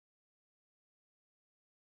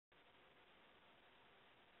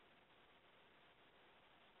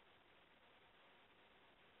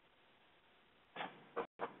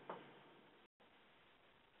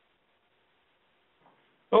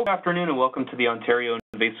Good afternoon and welcome to the Ontario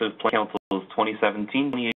Invasive Plant Council's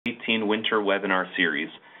 2017-2018 Winter Webinar Series.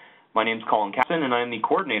 My name is Colin Casson and I am the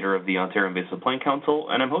coordinator of the Ontario Invasive Plant Council,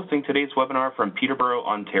 and I'm hosting today's webinar from Peterborough,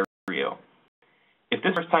 Ontario. If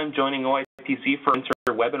this is your first time joining OIPC for Winter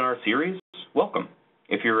Webinar Series, welcome.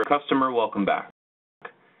 If you're a customer, welcome back.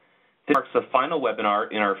 This marks the final webinar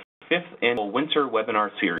in our 5th annual Winter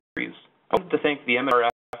Webinar Series. I want to thank the MRF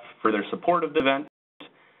for their support of the event.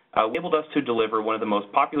 Enabled us to deliver one of the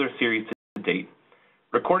most popular series to date.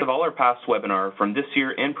 Recordings of all our past webinars from this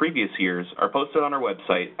year and previous years are posted on our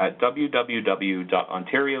website at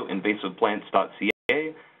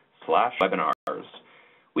www.ontarioinvasiveplants.ca/webinars.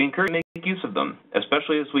 We encourage you to make use of them,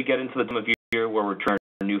 especially as we get into the time of year where we're training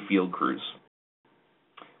our new field crews.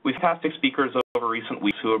 We've had fantastic speakers over recent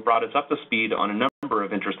weeks who have brought us up to speed on a number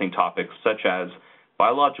of interesting topics, such as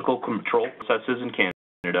biological control processes in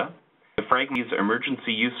Canada, the Franklin's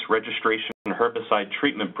Emergency Use Registration Herbicide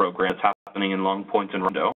Treatment Program that's happening in Long Point and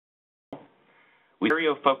Rondo,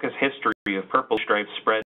 Ontario-focused history of purple stripe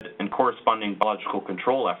spread and corresponding biological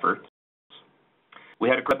control efforts. We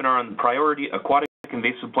had a webinar on priority aquatic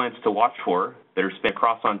invasive plants to watch for that are spread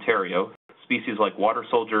across Ontario, species like water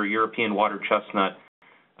soldier, European water chestnut,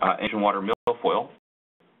 Asian water milfoil.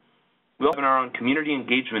 We also had a webinar on community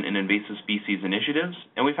engagement in invasive species initiatives,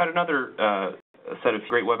 and we've had another a set of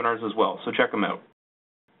great webinars as well, so check them out.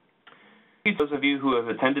 Those of you who have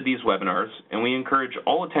attended these webinars, and we encourage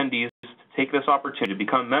all attendees to take this opportunity to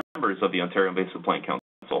become members of the Ontario Invasive Plant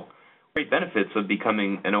Council. Great benefits of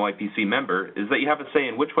becoming an OIPC member is that you have a say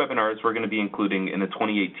in which webinars we're going to be including in the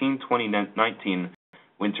 2018-2019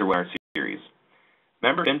 Winter Webinar Series.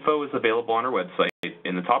 Member info is available on our website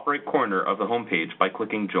in the top right corner of the homepage by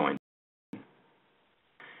clicking Join.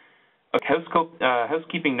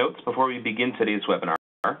 Housekeeping notes before we begin today's webinar.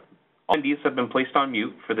 All attendees have been placed on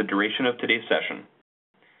mute for the duration of today's session.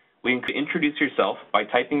 We encourage you to introduce yourself by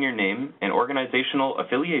typing your name and organizational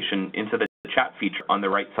affiliation into the chat feature on the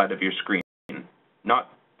right side of your screen, not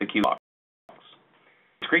the Q box.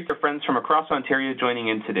 It's great to have friends from across Ontario joining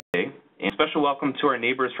in today, and a special welcome to our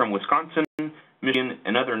neighbors from Wisconsin, Michigan,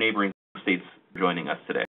 and other neighboring states joining us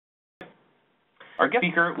today. Our guest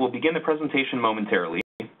speaker will begin the presentation momentarily,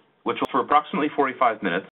 which will for approximately 45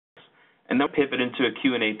 minutes, and then pivot into a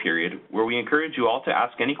Q&A period where we encourage you all to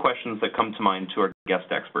ask any questions that come to mind to our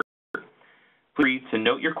guest expert. Feel free to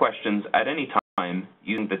note your questions at any time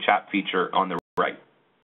using the chat feature on the right.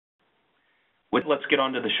 Let's get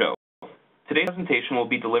on to the show. Today's presentation will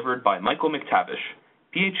be delivered by Michael McTavish,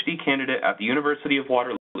 PhD candidate at the University of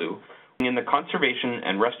Waterloo, in the Conservation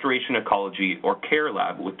and Restoration Ecology, or CARE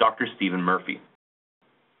Lab, with Dr. Stephen Murphy.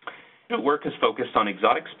 Work is focused on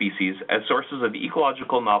exotic species as sources of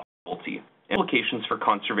ecological novelty and implications for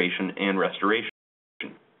conservation and restoration.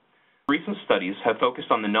 Recent studies have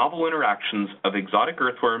focused on the novel interactions of exotic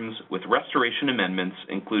earthworms with restoration amendments,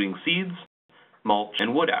 including seeds, mulch,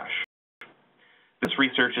 and wood ash. This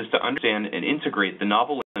research is to understand and integrate the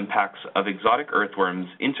novel impacts of exotic earthworms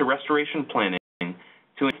into restoration planning to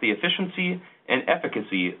enhance the efficiency and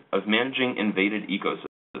efficacy of managing invaded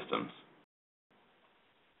ecosystems.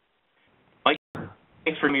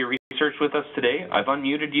 Thanks for doing your research with us today. I've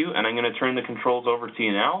unmuted you, and I'm going to turn the controls over to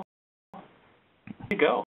you now. Here you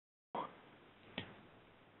go.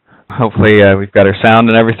 Hopefully we've got our sound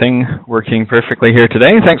and everything working perfectly here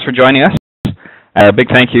today. Thanks for joining us. A big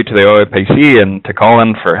thank you to the OIPC and to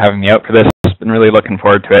Colin for having me out for this. I've been really looking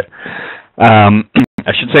forward to it. I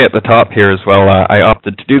should say at the top here as well, I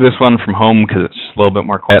opted to do this one from home because it's just a little bit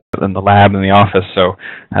more quiet than the lab and the office. So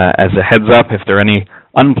as a heads up, if there are any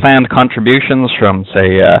unplanned contributions from,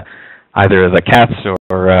 say, either the cats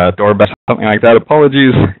or doorbell, something like that,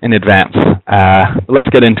 apologies in advance. But let's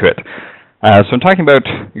get into it. So I'm talking about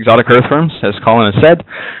exotic earthworms, as Colin has said.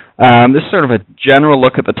 This is sort of a general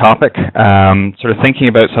look at the topic, sort of thinking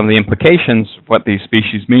about some of the implications of what these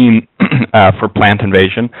species mean for plant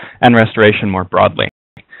invasion and restoration more broadly.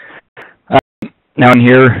 Now in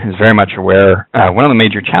here is very much aware, one of the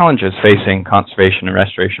major challenges facing conservation and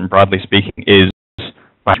restoration, broadly speaking, is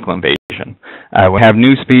biological invasion. We have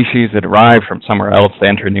new species that arrive from somewhere else, they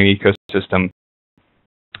enter a new ecosystem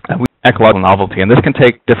with ecological novelty, and this can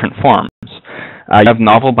take different forms. You have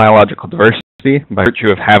novel biological diversity by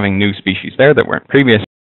virtue of having new species there that weren't previously.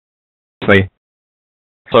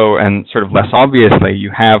 So, and sort of less obviously,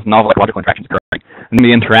 you have novel ecological interactions occurring. And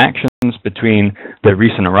the interactions between the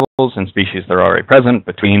recent arrivals and species that are already present,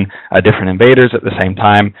 between different invaders at the same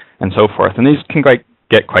time, and so forth. And these can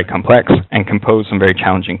get quite complex and can pose some very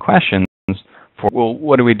challenging questions for, well,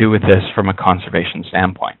 what do we do with this from a conservation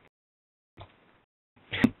standpoint?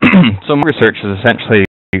 So my research has essentially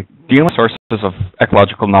dealing with sources of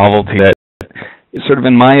ecological novelty that, sort of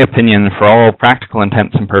in my opinion, for all practical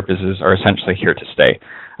intents and purposes, are essentially here to stay.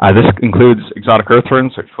 This includes exotic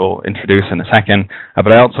earthworms, which we'll introduce in a second,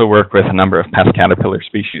 but I also work with a number of pest caterpillar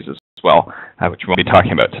species as well, which we'll be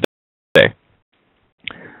talking about today.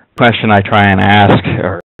 The question I try and ask,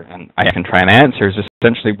 and I can try and answer, is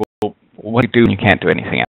essentially, well, what do you do when you can't do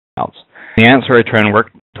anything else? The answer I try and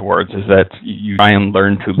work towards is that you try and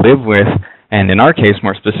learn to live with, and in our case,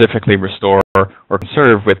 more specifically, restore or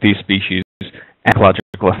conserve with these species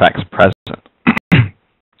ecological effects present.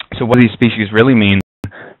 So what do these species really mean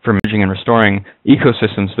for managing and restoring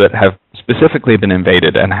ecosystems that have specifically been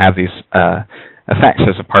invaded and have these effects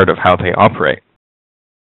as a part of how they operate?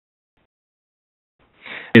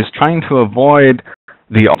 Is trying to avoid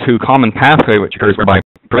the all too common pathway which occurs whereby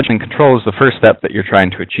prevention and control is the first step that you're trying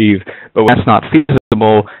to achieve, but when that's not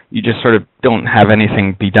feasible, you just sort of don't have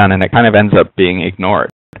anything be done, and it kind of ends up being ignored.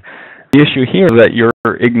 The issue here is that you're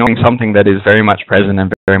ignoring something that is very much present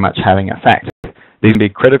and very much having effect. These can be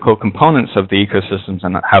critical components of the ecosystems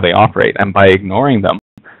and how they operate, and by ignoring them,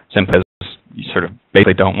 simply as you sort of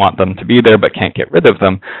basically don't want them to be there but can't get rid of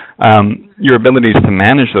them, your abilities to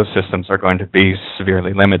manage those systems are going to be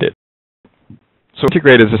severely limited. So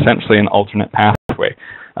integrate is essentially an alternate pathway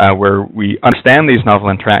where we understand these novel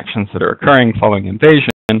interactions that are occurring following invasion,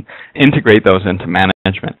 integrate those into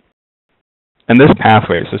management. And this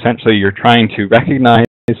pathway is essentially you're trying to recognize,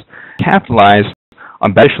 capitalize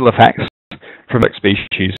on beneficial effects from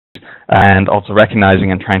species, and also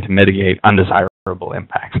recognizing and trying to mitigate undesirable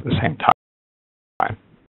impacts at the same time.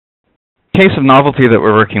 The case of novelty that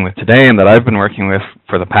we're working with today and that I've been working with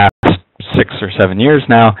for the past 6 or 7 years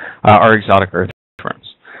now are exotic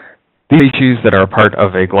earthworms. These species that are a part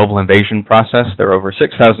of a global invasion process, there are over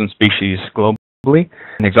 6,000 species globally,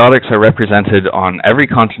 and exotics are represented on every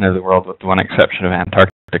continent of the world with the one exception of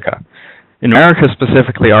Antarctica. In America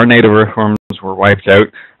specifically, our native earthworms were wiped out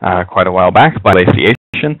quite a while back by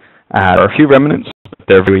glaciation. There are a few remnants, but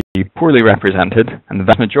they're really poorly represented, and the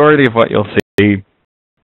vast majority of what you'll see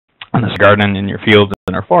on this garden, in your fields,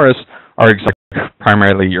 and our forests are exotic,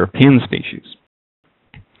 primarily European species.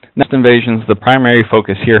 Next invasions, the primary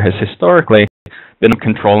focus here has historically been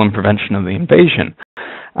control and prevention of the invasion,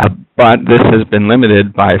 but this has been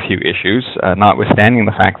limited by a few issues, notwithstanding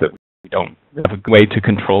the fact that we don't have a way to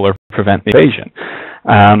control or prevent the invasion.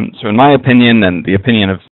 So in my opinion, and the opinion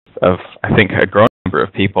of I think a growing number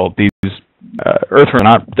of people, these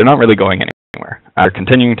earthworms they're not really going anywhere. They're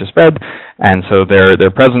continuing to spread, and so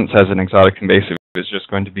their presence as an exotic invasive is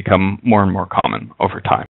just going to become more and more common over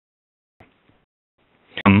time.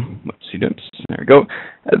 Let's see, there we go.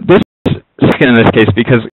 This second in this case,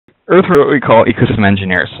 because earthworms are what we call ecosystem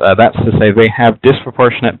engineers. That's to say they have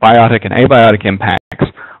disproportionate biotic and abiotic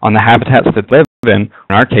impacts on the habitats that they live in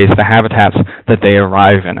our case, the habitats that they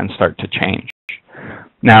arrive in and start to change.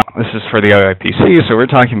 Now, this is for the OIPC, so we're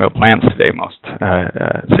talking about plants today most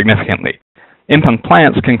significantly. Impact on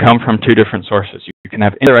plants can come from two different sources. You can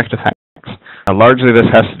have indirect effects. Largely this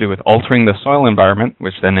has to do with altering the soil environment,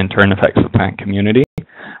 which then in turn affects the plant community.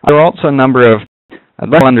 There are also a number of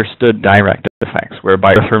less understood direct effects,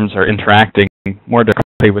 whereby earthworms are interacting more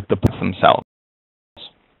directly with the plants themselves.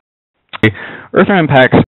 Earthworm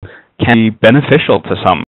impacts can be beneficial to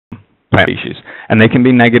some plant species, and they can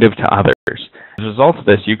be negative to others. As a result of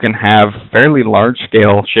this, you can have fairly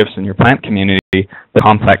large-scale shifts in your plant community that are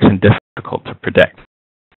complex and difficult to predict.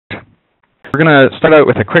 We're going to start out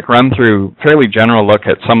with a quick run-through, fairly general look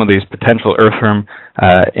at some of these potential earthworm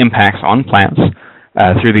impacts on plants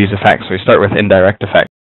through these effects. So we start with indirect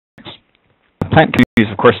effects. Plant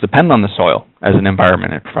communities, of course, depend on the soil as an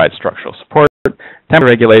environment. It provides structural support, temperature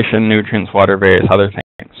regulation, nutrients, water, various other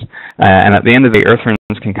things. And at the end of the day,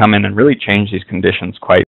 earthworms can come in and really change these conditions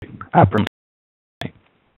quite permanently.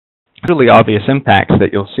 Really obvious impacts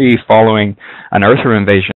that you'll see following an earthworm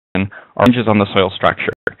invasion are changes on the soil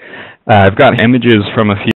structure. I've got images from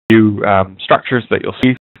a few structures that you'll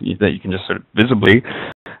see that you can just sort of visibly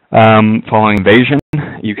following invasion.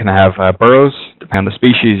 You can have burrows, depending on the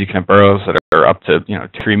species. You can have burrows that are up to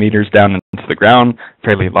 3 meters down into the ground,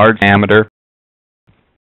 fairly large diameter.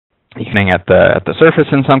 You can hang at the surface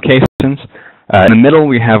in some cases. In the middle,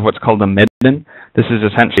 we have what's called a midden. This is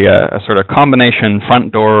essentially a sort of combination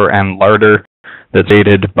front door and larder that's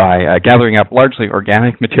aided by gathering up largely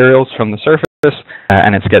organic materials from the surface,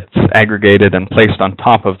 and it gets aggregated and placed on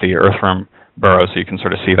top of the earthworm burrow, so you can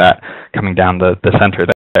sort of see that coming down the center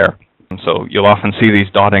there. And so you'll often see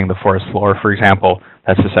these dotting the forest floor, for example.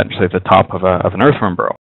 That's essentially the top of an earthworm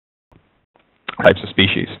burrow. Types of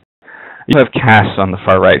species. You have casts on the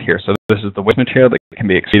far right here. So this is the waste material that can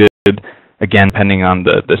be excreted Again, depending on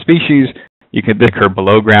the species, you could occur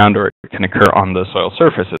below ground or it can occur on the soil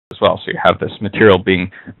surface as well. So you have this material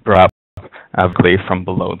being brought up from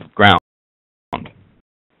below the ground.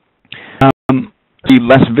 The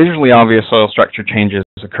less visually obvious soil structure changes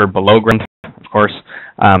occur below ground, of course.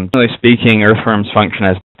 Generally speaking, earthworms function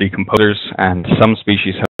as decomposers, and some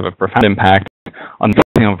species have a profound impact on the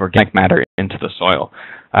flow of organic matter into the soil.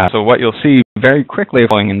 So what you'll see very quickly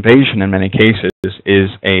following invasion in many cases is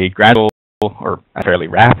a gradual or a fairly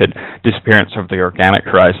rapid disappearance of the organic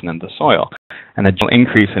horizon in the soil, and a general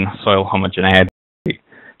increase in soil homogeneity.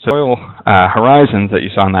 Soil horizons that you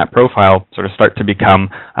saw in that profile sort of start to become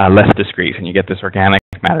less discrete, and you get this organic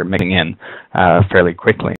matter mixing in fairly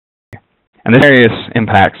quickly. And this various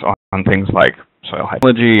impacts on things like soil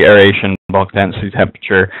hydrology, aeration, bulk density,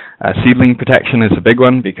 temperature. Seedling protection is a big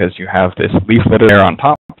one because you have this leaf litter there on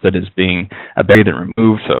top that is being buried and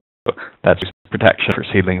removed, so that's protection for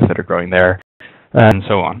seedlings that are growing there, and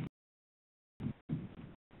so on.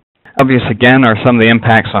 Obvious, again, are some of the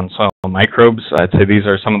impacts on soil microbes. I'd say these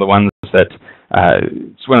are some of the ones that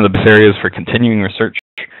it's one of the best areas for continuing research.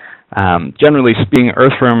 Generally speaking,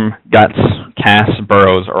 earthworm guts, casts,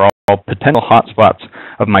 burrows are all potential hotspots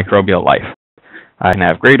of microbial life. You can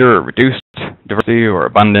have greater or reduced diversity or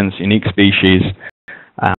abundance, unique species.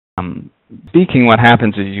 Speaking, what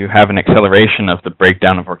happens is you have an acceleration of the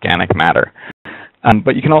breakdown of organic matter.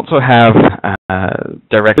 But you can also have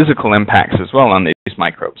direct physical impacts as well on these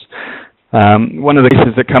microbes. One of the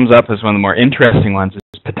cases that comes up as one of the more interesting ones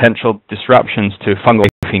is potential disruptions to fungal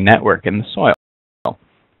network in the soil.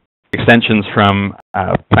 Extensions from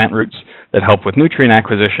plant roots that help with nutrient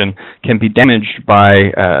acquisition can be damaged by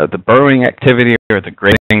the burrowing activity or the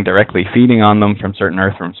grazing directly feeding on them from certain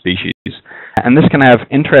earthworm species. And this can have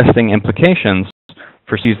interesting implications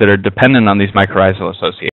for species that are dependent on these mycorrhizal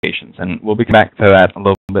associations. And we'll be back to that a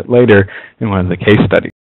little bit later in one of the case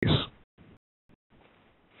studies.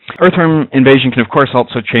 Earthworm invasion can, of course,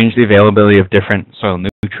 also change the availability of different soil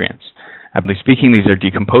nutrients. Broadly speaking, these are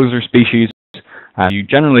decomposer species. You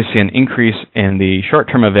generally see an increase in the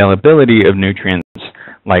short-term availability of nutrients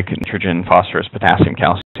like nitrogen, phosphorus, potassium,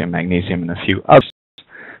 calcium, magnesium, and a few others.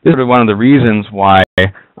 This is one of the reasons why,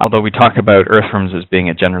 although we talk about earthworms as being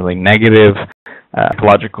a generally negative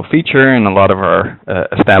ecological feature in a lot of our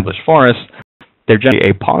established forests, they're generally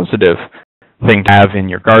a positive thing to have in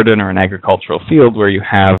your garden or an agricultural field where you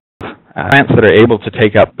have plants that are able to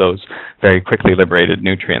take up those very quickly liberated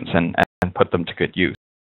nutrients and put them to good use.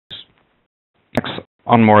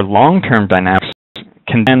 On more long-term dynamics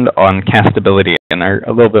can depend on castability and are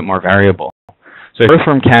a little bit more variable. So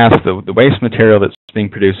earthworm cast, the waste material that's being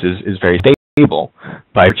produced is very stable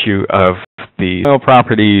by virtue of the soil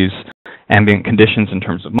properties, ambient conditions in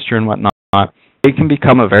terms of moisture and whatnot. It can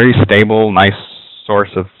become a very stable, nice source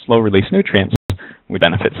of slow-release nutrients which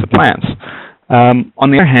benefits the plants.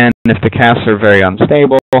 On the other hand, if the casts are very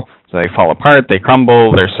unstable, so they fall apart, they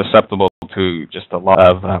crumble, they're susceptible to just a lot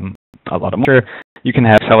of moisture, you can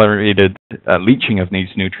have accelerated leaching of these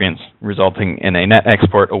nutrients, resulting in a net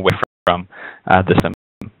export away from the system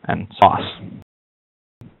and sauce.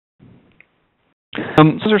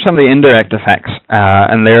 Those are some of the indirect effects,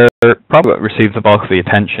 and they're probably what receive the bulk of the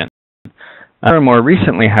attention. More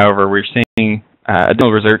recently, however, we're seeing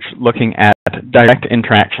additional research looking at direct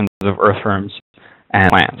interactions of earthworms and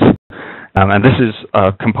plants. And this is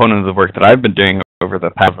a component of the work that I've been doing over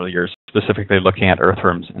the past several years, specifically looking at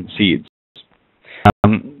earthworms and seeds.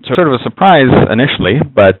 So sort of a surprise initially,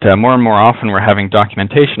 but more and more often we're having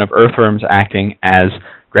documentation of earthworms acting as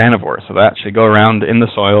granivores. So they actually go around in the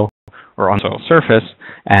soil or on the soil surface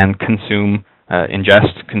and consume,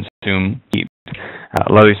 consume seeds.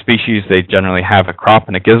 A lot of these species, they generally have a crop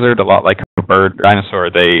and a gizzard, a lot like a bird or dinosaur.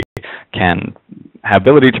 They can have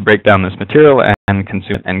ability to break down this material and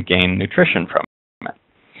consume it and gain nutrition from it.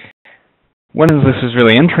 One of this is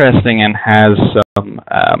really interesting and has some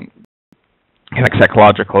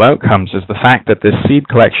ecological outcomes is the fact that this seed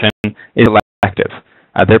collection is selective.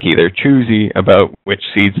 They're choosy about which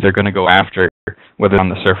seeds they're going to go after, whether on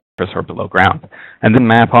the surface or below ground, and then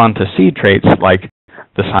map onto seed traits like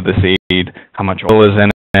the size of the seed, how much oil is in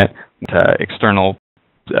it, external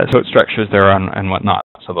soil structures there are and whatnot.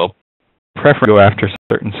 So they'll prefer to go after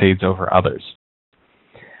certain seeds over others.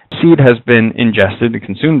 Seed has been ingested and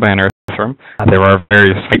consumed by an earthworm. There are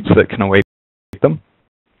various fates that can await them.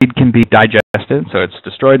 Seed can be digested, so it's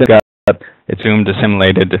destroyed in the gut, it's consumed,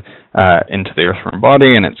 assimilated into the earthworm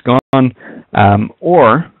body, and it's gone.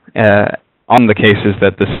 Or on the cases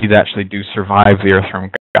that the seeds actually do survive the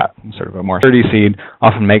earthworm gut, sort of a more sturdy seed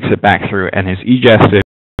often makes it back through and is egested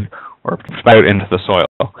or spouted into the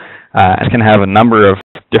soil. It can have a number of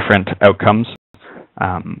different outcomes.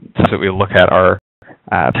 So that we'll look at our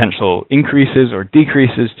potential increases or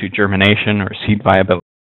decreases to germination or seed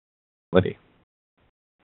viability.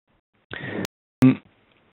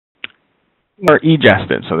 Or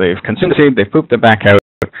egested, so they've consumed the seed, they've pooped it back out,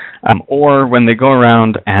 or when they go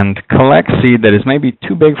around and collect seed that is maybe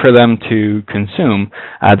too big for them to consume,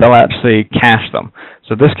 they'll actually cache them.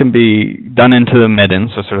 So this can be done into the midden,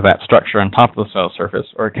 so sort of that structure on top of the soil surface,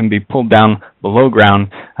 or it can be pulled down below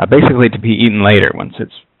ground, basically to be eaten later once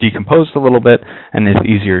it's decomposed a little bit and is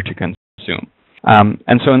easier to consume.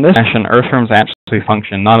 And so in this fashion, earthworms actually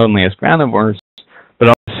function not only as granivores, but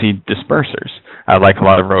also seed dispersers, like a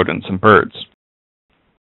lot of rodents and birds.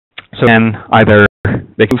 So then either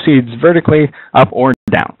they can move seeds vertically up or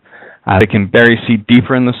down. They can bury seed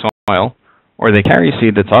deeper in the soil, or they carry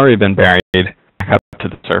seed that's already been buried back up to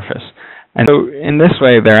the surface. And so in this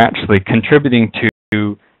way, they're actually contributing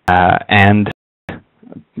to and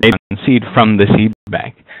making seed from the seed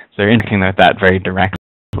bank. So they're interacting with that very directly.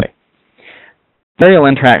 Aerial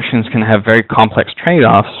interactions can have very complex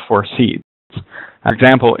trade-offs for seeds. For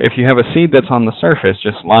example, if you have a seed that's on the surface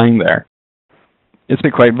just lying there, it's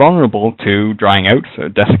quite vulnerable to drying out, so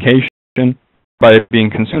desiccation, by being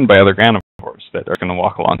consumed by other granivores that are going to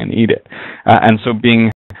walk along and eat it. And so being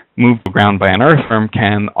moved to the ground by an earthworm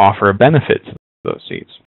can offer a benefit to those seeds.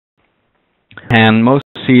 And most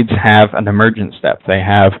seeds have an emergent step. They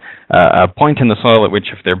have a point in the soil at which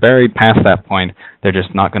if they're buried past that point, they're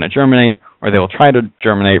just not going to germinate, or they will try to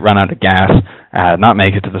germinate, run out of gas, not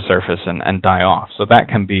make it to the surface, and die off. So that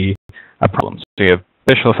can be a problem. So you have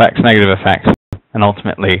beneficial effects, negative effects, and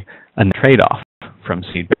ultimately a trade-off from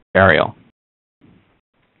seed burial.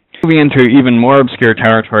 Moving into even more obscure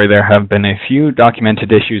territory, there have been a few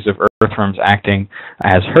documented issues of earthworms acting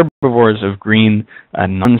as herbivores of green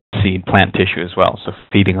non-seed plant tissue as well. So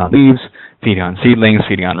feeding on leaves, feeding on seedlings,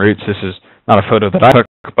 feeding on roots. This is not a photo that I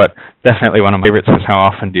took, but definitely one of my favorites is how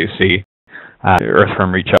often do you see the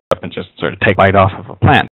earthworm reach up and just sort of take a bite off of a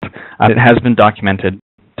plant. It has been documented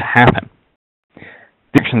to happen.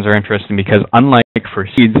 The actions are interesting because unlike for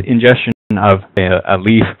seeds, ingestion of a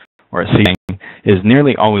leaf or a seedling is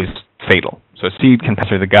nearly always fatal. So a seed can pass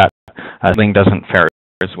through the gut, a seedling doesn't fare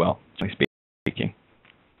as well, generally speaking.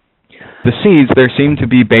 The seeds, there seem to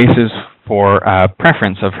be bases for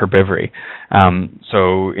preference of herbivory.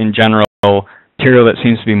 So in general, material that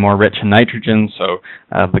seems to be more rich in nitrogen, so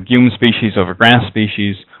legume species over grass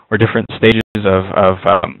species, or different stages of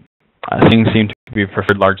things seem to be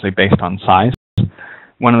preferred largely based on size.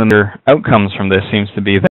 One of the outcomes from this seems to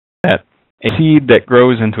be that a seed that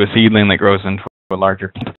grows into a seedling that grows into a larger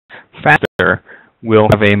plant faster will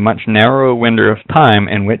have a much narrower window of time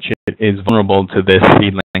in which it is vulnerable to this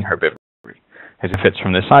seedling herbivory, as it fits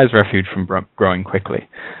from the size refuge from growing quickly.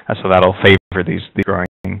 So that'll favor these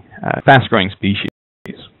fast-growing species.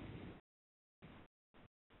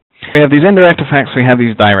 We have these indirect effects, we have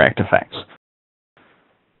these direct effects.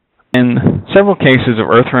 In several cases of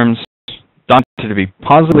earthworms, to be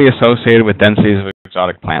positively associated with densities of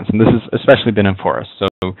exotic plants, and this has especially been in forests. So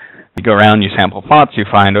you go around, you sample plots, you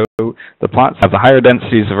find, oh, the plots have the higher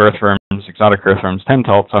densities of earthworms. Exotic earthworms tend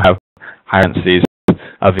to also have higher densities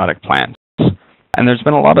of exotic plants. And there's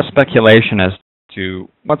been a lot of speculation as to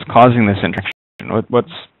what's causing this interaction,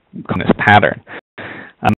 what's causing this pattern.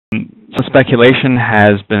 So speculation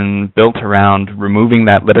has been built around removing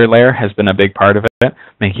that litter layer, has been a big part of it,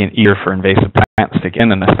 making it easier for invasive plants to get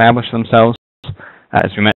in and establish themselves.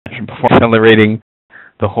 As we mentioned before, accelerating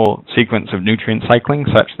the whole sequence of nutrient cycling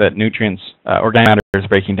such that nutrients, organic matter is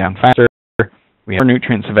breaking down faster. We have more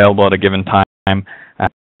nutrients available at a given time,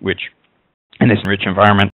 which in this rich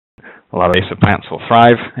environment, a lot of invasive plants will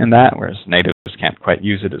thrive in that, whereas natives can't quite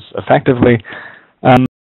use it as effectively.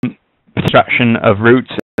 Construction of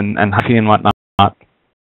roots and hyphae and whatnot.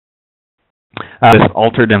 This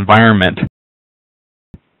altered environment,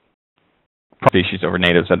 species over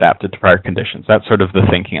natives adapted to prior conditions. That's sort of the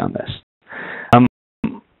thinking on this.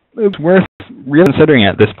 It's worth really considering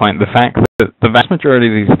at this point the fact that the vast majority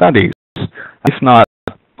of these studies, if not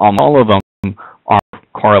almost all of them, are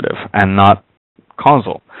correlative and not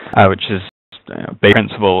causal, which is a basic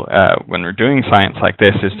principle when we're doing science like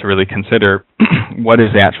this, is to really consider what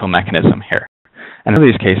is the actual mechanism here. And in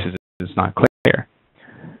these cases, it's not clear.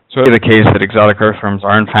 So it's the case that exotic earthworms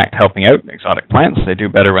are in fact helping out exotic plants. They do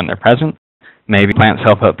better when they're present. Maybe plants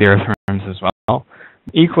help out the earthworms as well.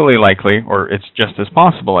 Equally likely, or it's just as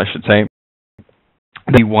possible, I should say,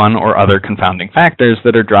 the one or other confounding factors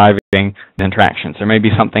that are driving the interactions. There may be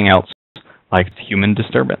something else, like human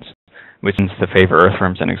disturbance, which tends to favor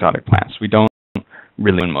earthworms and exotic plants. We don't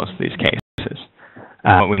really know in most of these cases.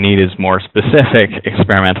 What we need is more specific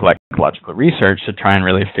experimental ecological research to try and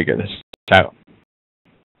really figure this out.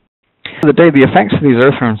 The effects of these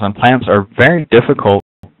earthworms on plants are very difficult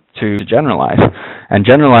to generalize, and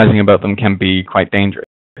generalizing about them can be quite dangerous.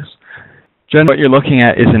 Generally, what you're looking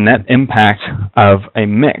at is a net impact of a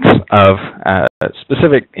mix of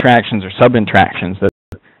specific interactions or sub-interactions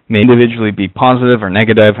that may individually be positive or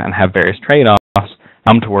negative and have various trade-offs,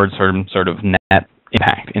 come towards sort of net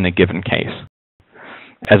impact in a given case.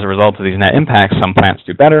 As a result of these net impacts, some plants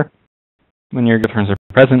do better when your earthworms are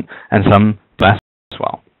present, and some less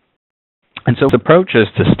well. And so the approaches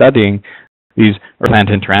to studying these plant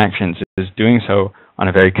interactions is doing so on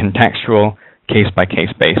a very contextual,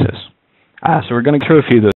 case-by-case basis. So we're going to go through a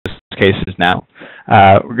few of those cases now.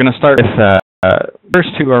 We're going to start with, first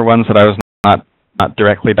two are ones that I was not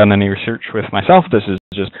directly done any research with myself. This is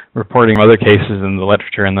just reporting other cases in the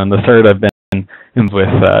literature, and then the third I've been involved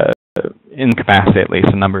with in capacity at least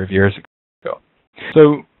a number of years ago.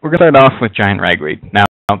 So we're going to start off with giant ragweed. Now,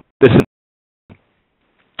 this is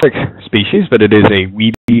a species, but it is a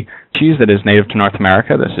weedy species that is native to North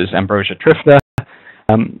America. This is Ambrosia trifida.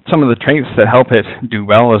 Some of the traits that help it do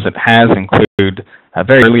well as it has include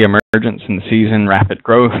very early emergence in the season, rapid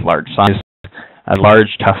growth, large size,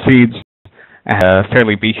 large tough seeds, and a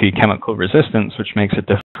fairly beefy chemical resistance, which makes it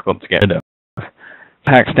difficult to get rid of.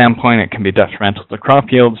 From a tax standpoint, it can be detrimental to crop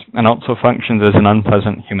yields and also functions as an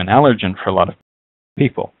unpleasant human allergen for a lot of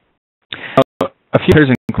people. A few others,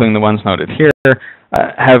 including the ones noted here,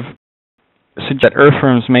 have suggested that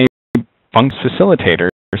earthworms may function as facilitators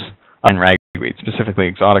on ragweed, specifically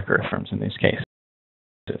exotic earthworms in these cases.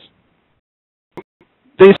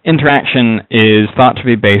 This interaction is thought to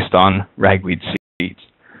be based on ragweed seeds.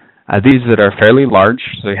 These that are fairly large,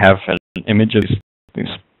 so you have an image of these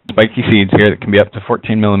spiky seeds here that can be up to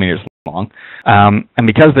 14 millimeters long. And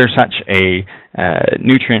because they're such a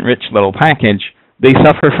nutrient-rich little package, they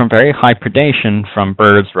suffer from very high predation from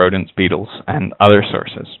birds, rodents, beetles, and other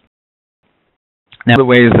sources. Now, the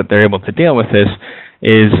ways that they're able to deal with this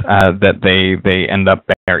is that they end up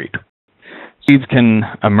buried. Seeds can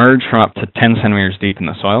emerge from up to 10 centimeters deep in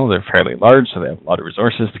the soil. They're fairly large, so they have a lot of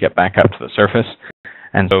resources to get back up to the surface.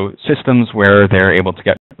 And so systems where they're able to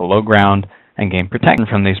get below ground and gain protection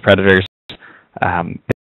from these predators,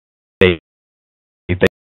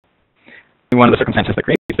 one of the circumstances that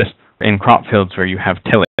creates this in crop fields where you have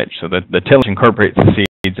tillage. So the tillage incorporates the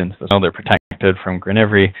seeds into the soil. They're protected from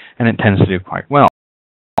granivory, and it tends to do quite well.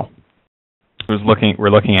 We're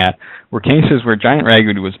looking at were cases where giant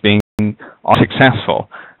ragweed was being successful,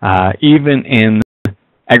 even in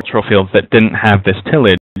agricultural fields that didn't have this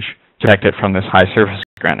tillage to protect it from this high surface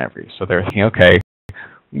granivory. So they're thinking, okay,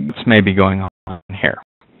 what's maybe going on here?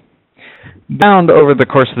 Found over the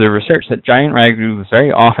course of the research that giant ragweed was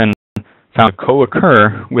very often found to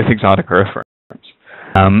co-occur with exotic earthworms.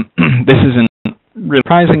 This isn't really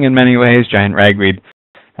surprising in many ways. Giant ragweed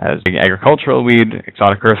as an agricultural weed,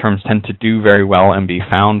 exotic earthworms tend to do very well and be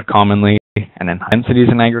found commonly and in high densities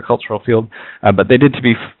in agricultural field, but they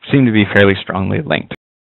seem to be fairly strongly linked.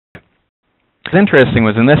 What's interesting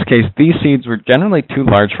was in this case, these seeds were generally too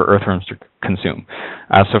large for earthworms to consume.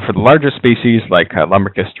 So for the larger species like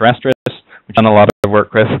Lumbricus terrestris, which I've done a lot of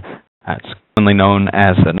work with, it's commonly known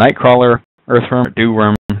as the nightcrawler earthworm, or dew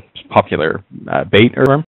worm, popular bait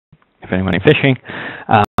earthworm, if anyone is fishing.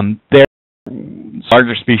 They're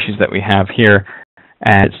larger species that we have here,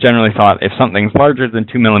 and it's generally thought if something's larger than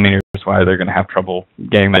 2 millimeters, why they're going to have trouble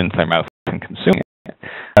getting that into their mouth and consuming it.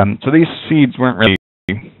 So these seeds weren't really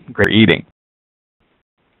great for eating.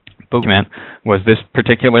 Document was this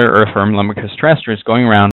particular earthworm, Lumbricus terrestris, going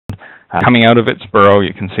around, coming out of its burrow.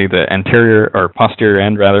 You can see the anterior or posterior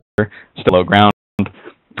end rather still low ground.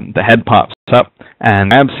 The head pops up and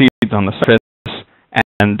grabs seeds on the surface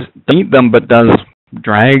and doesn't eat them, but does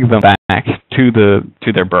drag them back to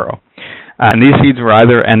their burrow. And these seeds were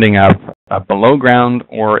either ending up below ground,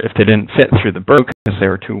 or if they didn't fit through the burrow because they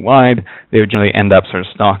were too wide, they would generally end up sort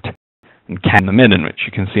of stalked and caught in the midden, which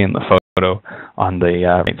you can see in the photo on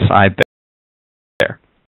the right side there.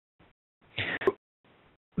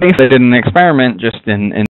 They did an experiment just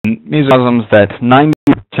in mesosms that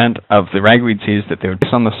 90% of the ragweed seeds that they would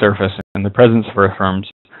place on the surface in the presence of earthworms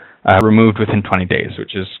removed within 20 days,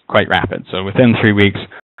 which is quite rapid. So within 3 weeks,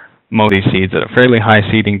 most of these seeds at a fairly high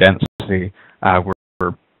seeding density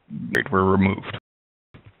were removed.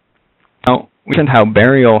 Now, we mentioned how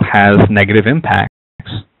burial has negative impacts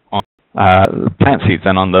on plant seeds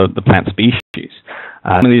and on the plant species.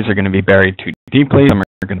 Some of these are going to be buried too deeply, some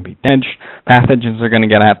are going to be dead, pathogens are going to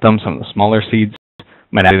get at them, some of the smaller seeds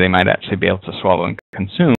they might actually be able to swallow and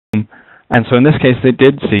consume. And so in this case, they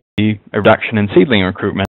did see a reduction in seedling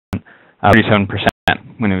recruitment, 37%,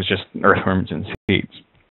 when it was just earthworms and seeds.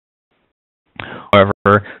 However,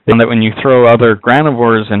 they found that when you throw other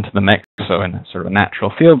granivores into the mix, so in a sort of a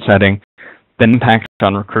natural field setting, the impact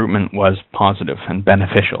on recruitment was positive and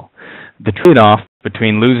beneficial. The trade-off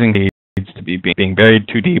between losing seeds to being buried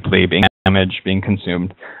too deeply, being damaged, being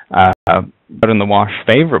consumed, out in the wash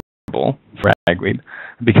favorable for ragweed,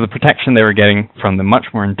 because of the protection they were getting from the much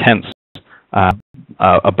more intense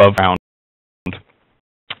above ground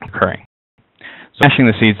occurring. So mashing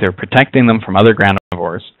the seeds, they're protecting them from other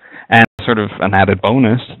granivores, and sort of an added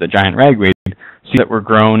bonus to the giant ragweed, seeds that were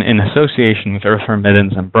grown in association with earthworm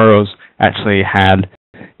middens and burrows actually had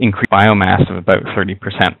increased biomass of about 30%,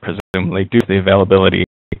 presumably due to the availability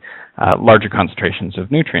larger concentrations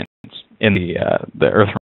of nutrients in the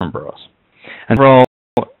earthworm burrows. And overall,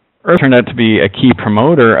 earth turned out to be a key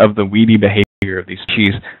promoter of the weedy behavior of these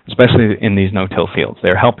species, especially in these no-till fields.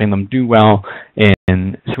 They're helping them do well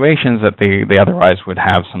in situations that they otherwise would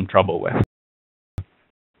have some trouble with.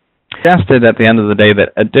 Suggested at the end of the day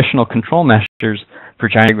that additional control measures for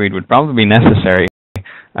giant ragweed would probably be necessary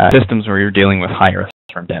systems where you're dealing with high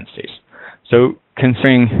earthworm densities. So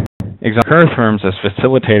considering exotic earthworms as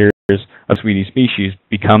facilitators of weedy species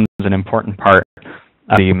becomes an important part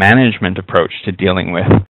of the management approach to dealing with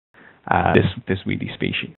this weedy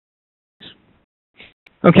species.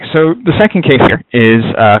 Okay, so the second case here is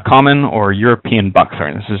common or European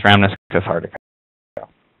buckthorn. This is Rhamnus cathartica.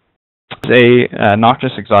 It's a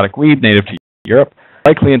noxious exotic weed native to Europe,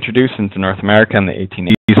 likely introduced into North America in the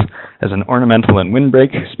 1880s as an ornamental and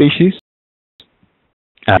windbreak species.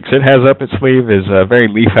 It has up its sleeve is very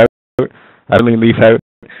early leaf out,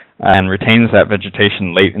 and retains that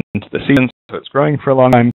vegetation late into the season, so it's growing for a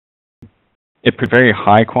long time. It produces very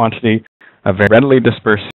high quantity of very readily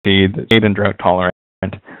dispersed seed that's shade and drought tolerant,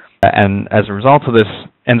 and as a result of this,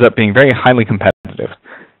 ends up being very highly competitive.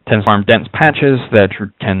 Tends to form dense patches that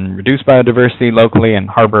can reduce biodiversity locally and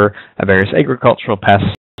harbor various agricultural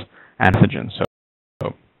pests and pathogens.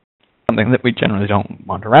 So something that we generally don't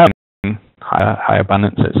want around in high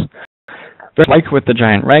abundances. Just like with the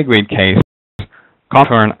giant ragweed case,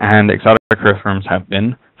 common and exotic earthworms have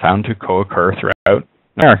been found to co-occur throughout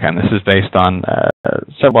America, and this is based on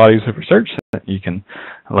several bodies of research that you can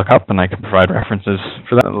look up, and I can provide references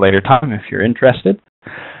for that at a later time if you're interested.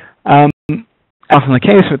 Often the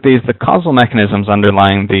case with these, the causal mechanisms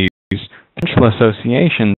underlying these potential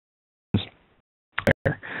associations.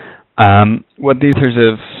 What these authors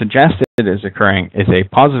have suggested is occurring is a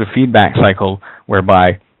positive feedback cycle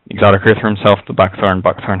whereby exotic earthworms help the buckthorn,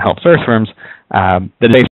 buckthorn helps earthworms, that is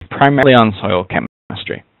based primarily on soil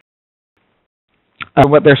chemistry.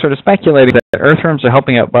 What they're sort of speculating is that earthworms are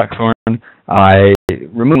helping out buckthorn by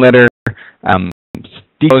removing litter,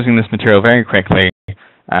 decomposing this material very quickly,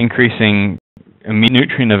 increasing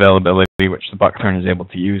nutrient availability, which the buckthorn is able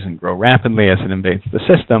to use and grow rapidly as it invades the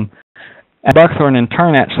system. And buckthorn in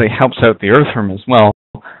turn actually helps out the earthworm as well,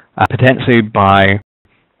 potentially by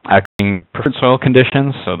creating preferred soil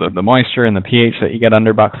conditions, so the moisture and the pH that you get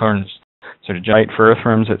under buckthorn is sort of right for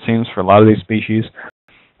earthworms, it seems, for a lot of these species,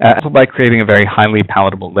 also by creating a very highly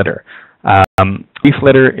palatable litter. Leaf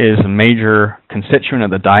litter is a major constituent of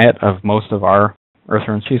the diet of most of our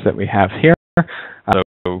earthworm species that we have here.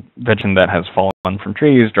 So vegetation that has fallen from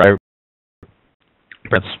trees, dry,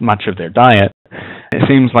 that's much of their diet. It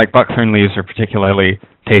seems like buckthorn leaves are particularly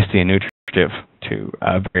tasty and nutritive to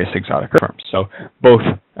various exotic earthworms. So both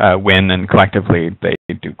win, and collectively they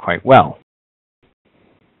do quite well.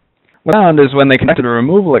 What I found is when they conducted a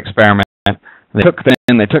removal experiment, they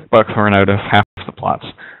took buckthorn out of half the plots.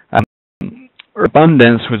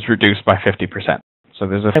 Abundance was reduced by 50%. So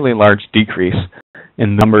there's a fairly large decrease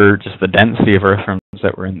in the number, just the density of earthworms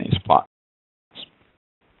that were in these plots.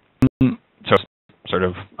 So sort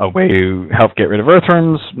of a way to help get rid of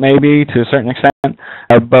earthworms, maybe, to a certain extent,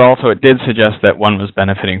 but also it did suggest that one was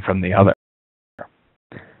benefiting from the other.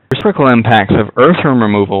 Reciprocal impacts of earthworm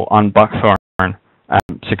removal on buckthorn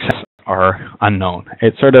success are unknown.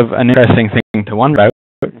 It's sort of an interesting thing to wonder about.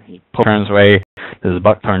 You pull turns away, does the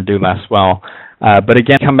buckthorn do less well? But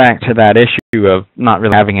again, come back to that issue of not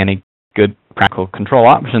really having any good practical control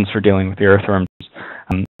options for dealing with the earthworms.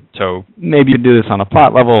 So maybe you do this on a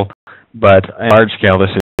plot level, but on a large scale, this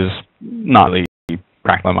is not really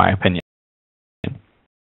practical in my opinion.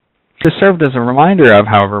 What served as a reminder of,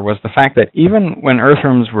 however, was the fact that even when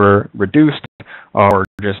earthworms were reduced or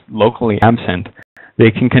just locally absent,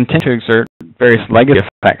 they can continue to exert various legacy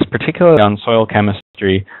effects, particularly on soil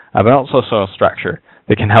chemistry, but also soil structure,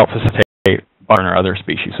 that can help facilitate buckthorn or other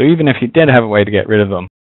species. So even if you did have a way to get rid of them,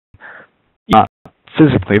 not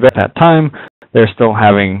physically at that time, they're still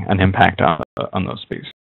having an impact on those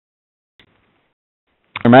species.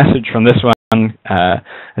 Our message from this one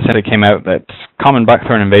essentially came out that common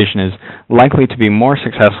buckthorn invasion is likely to be more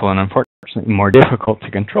successful and unfortunately more difficult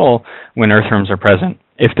to control when earthworms are present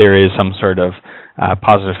if there is some sort of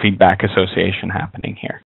positive feedback association happening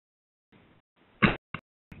here.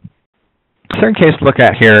 The third case to look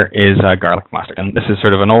at here is garlic mustard, and this is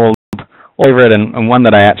sort of an old favorite and one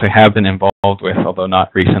that I actually have been involved with, although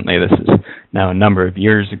not recently. This is now a number of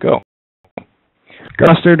years ago.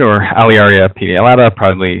 Garlic mustard, or Alliaria pedialata,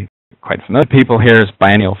 probably quite familiar to people here, is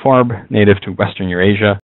biennial forb, native to Western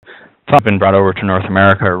Eurasia. It's been brought over to North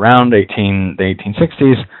America around the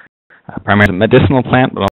 1860s, primarily a medicinal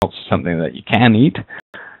plant, but also something that you can eat.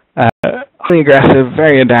 Highly aggressive,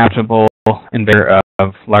 very adaptable, invader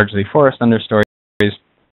of largely forest understories.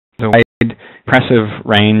 A wide, impressive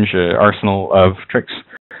range, arsenal of tricks,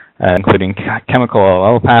 including chemical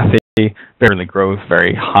allelopathy, very early growth,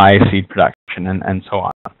 very high seed production, and so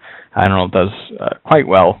on. In general, does quite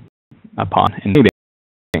well upon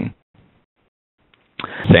inseeding.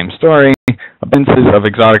 Same story. Abundances of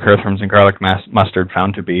exotic earthworms and garlic mustard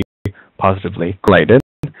found to be positively correlated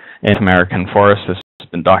in American forests. This has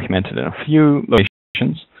been documented in a few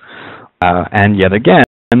locations. And yet again,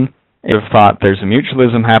 you've thought there's a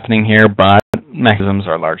mutualism happening here, but mechanisms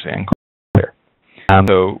are largely unclear.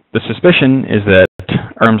 So the suspicion is that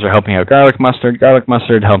earthworms are helping out garlic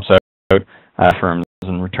mustard helps out earthworms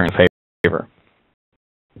in return favor.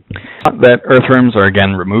 That earthworms are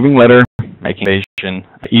again removing litter, making invasion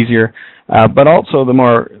easier, but also the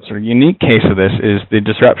more sort of unique case of this is the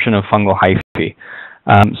disruption of fungal hyphae.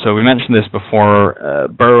 So we mentioned this before,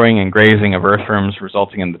 burrowing and grazing of earthworms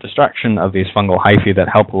resulting in the destruction of these fungal hyphae that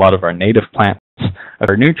help a lot of our native plants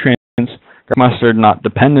acquire nutrients. Garlic mustard not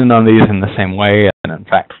dependent on these in the same way, and in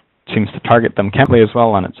fact seems to target them chemically as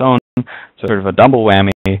well on its own. So sort of a double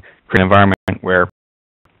whammy, create an environment where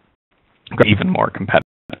it's even more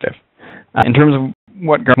competitive. In terms of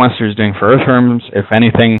what garlic mustard is doing for earthworms, if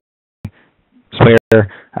anything, it's clear,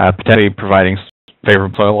 potentially providing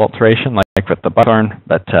favorable soil alteration, like with the buckthorn,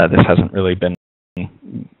 but this hasn't really been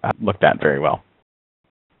looked at very well.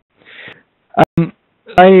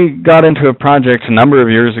 I got into a project a number of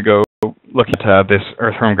years ago looking at this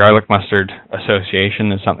earthworm garlic mustard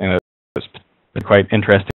association. Is something that was quite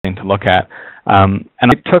interesting to look at. And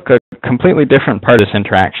I took a completely different part of this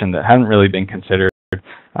interaction that hadn't really been considered,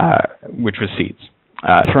 which was seeds.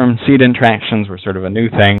 Earthworm seed interactions were sort of a new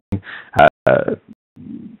thing.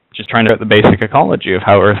 Just trying to get the basic ecology of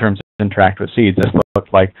how earthworms interact with seeds. This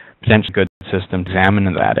looked like a potentially good system to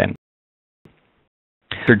examine that in.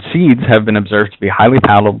 Seeds have been observed to be highly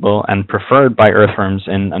palatable and preferred by earthworms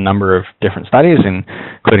in a number of different studies,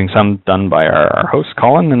 including some done by our host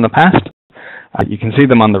Colin in the past. You can see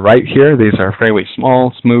them on the right here. These are fairly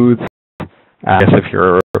small, smooth. I guess if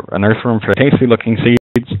you're an earthworm for tasty looking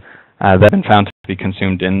seeds, that have been found to be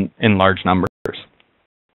consumed in large numbers.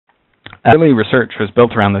 Early research was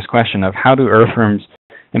built around this question of how do earthworms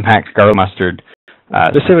impact garlic mustard,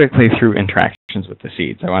 specifically through interactions with the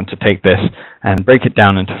seeds. I want to take this and break it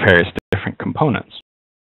down into various different components.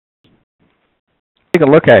 Take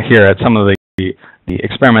a look at here at some of the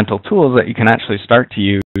experimental tools that you can actually start to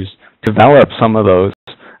use to develop some of those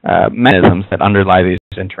mechanisms that underlie these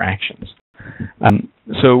interactions.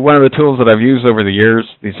 So one of the tools that I've used over the years,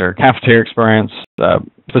 these are cafeteria experiments.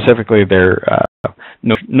 Specifically, they're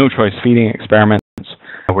no-choice feeding experiments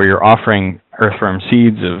where you're offering earthworm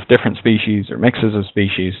seeds of different species or mixes of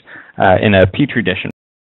species in a petri dish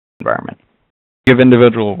environment. You give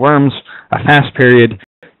individual worms a fast period.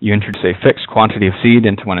 You introduce a fixed quantity of seed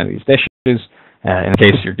into one of these dishes. In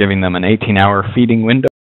case you're giving them an 18-hour feeding window,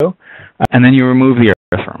 and then you remove the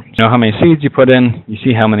earthworm. You know how many seeds you put in, you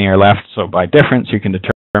see how many are left, so by difference you can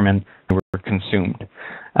determine they were consumed.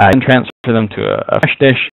 Then transfer them to a fresh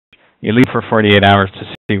dish. You leave for 48 hours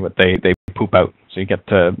to see what they poop out. So you get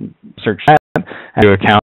to search that and do a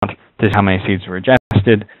count to see how many seeds were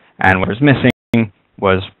ingested, and what was missing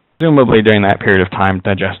was presumably during that period of time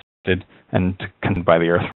digested and consumed by the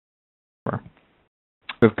earthworm.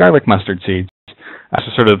 With garlic mustard seeds, so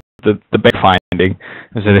sort of the big finding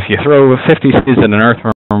is that if you throw 50 seeds at an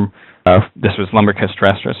earthworm, this was Lumbricus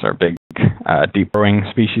terrestris, our big deep burrowing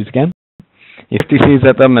species again. You 50 seeds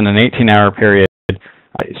at them in an 18-hour period,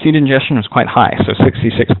 seed ingestion was quite high, so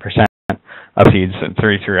 66% of seeds and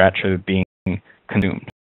 33 are actually being consumed.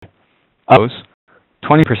 Of those,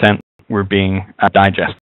 20% were being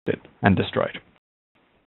digested and destroyed.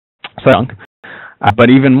 So, but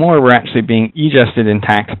even more were actually being egested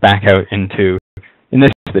intact back out into, in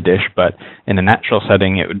this the dish, but in a natural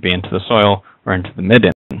setting it would be into the soil or into the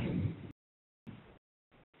midden.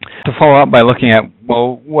 To follow up by looking at,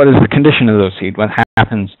 well, what is the condition of those seeds? What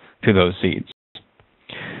happens to those seeds?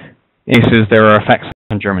 There are effects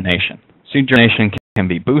on germination. Seed germination can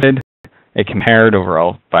be boosted. It can be impaired.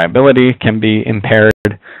 Overall viability can be impaired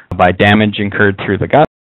by damage incurred through the gut.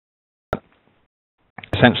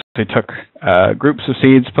 Essentially took groups of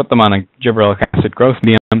seeds, put them on a gibberellic acid growth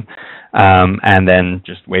medium, and then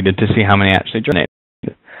just waited to see how many actually germinated.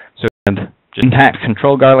 So we had intact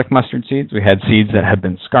control garlic mustard seeds. We had seeds that had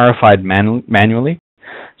been scarified manually.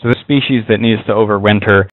 So the species that needs to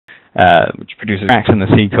overwinter, which produces cracks in the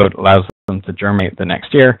seed coat, allows them to germinate the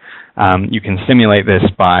next year. You can stimulate this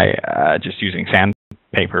by just using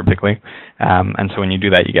sandpaper, typically. And so when you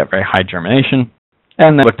do that, you get very high germination.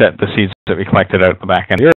 And then looked at the seeds that we collected out the back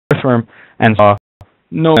end of the earthworm and saw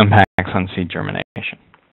no impacts on seed germination.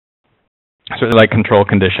 So like control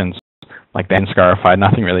conditions, like they hadn't scarified,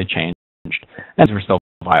 nothing really changed, and they were still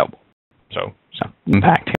viable. So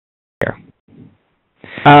impact here.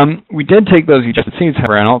 We did take those ejected seeds,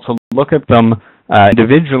 however, and also look at them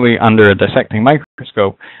individually under a dissecting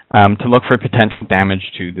microscope to look for potential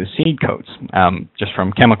damage to the seed coats, just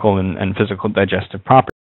from chemical and physical digestive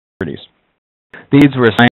properties. These were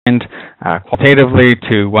assigned qualitatively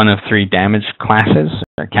to one of 3 damaged classes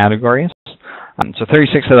or categories. So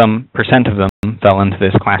 36% of them fell into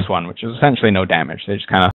this class 1, which is essentially no damage. They just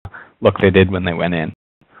kind of looked they did when they went in.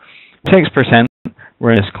 6%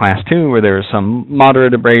 were in this class 2, where there was some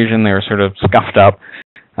moderate abrasion. They were sort of scuffed up.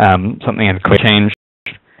 Something had clearly changed.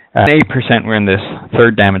 8% were in this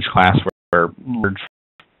 3rd damage class, where large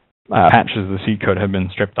patches of the seed coat had been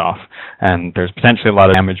stripped off, and there's potentially a lot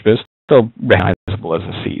of damage, but it's still recognizable as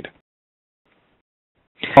a seed.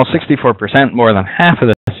 While 64%, more than half of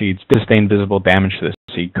the seeds, did sustain visible damage to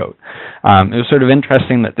the seed coat. It was sort of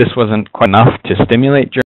interesting that this wasn't quite enough to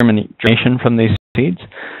stimulate germination from these seeds,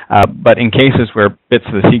 but in cases where bits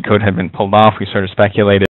of the seed coat had been pulled off, we sort of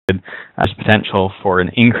speculated there's potential for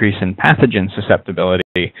an increase in pathogen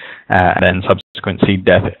susceptibility and then subsequent seed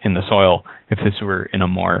death in the soil if this were in a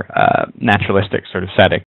more naturalistic sort of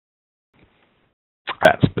setting.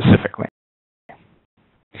 That specifically.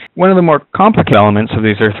 One of the more complicated elements of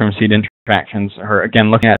these earthworm seed interactions are,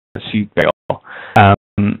 again, looking at the seed bale. So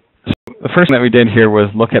the first thing that we did here was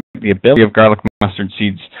look at the ability of garlic mustard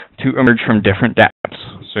seeds to emerge from different depths.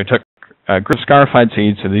 So we took a group of scarified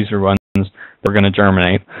seeds, so these are ones that were going to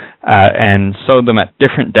germinate, and sowed them at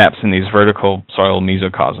different depths in these vertical soil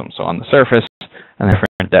mesocosms, so on the surface and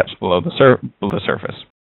different depths below the surface.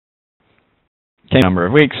 Okay, a number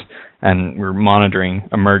of weeks, and we're monitoring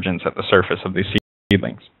emergence at the surface of these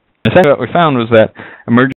seedlings. Essentially what we found was that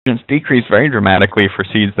emergence decreased very dramatically for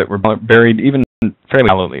seeds that were buried even fairly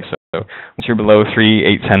shallowly. So once you're below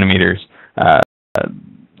 8 centimeters,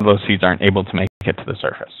 those seeds aren't able to make it to the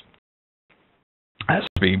surface. It has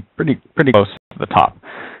to be pretty close to the top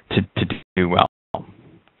to do well.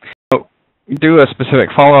 So we do a specific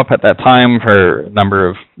follow-up at that time for a number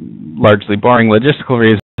of largely boring logistical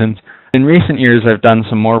reasons. In recent years, I've done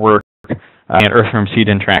some more work at earthworm seed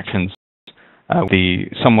interactions. The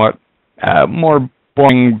somewhat more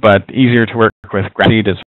boring but easier to work with grass seed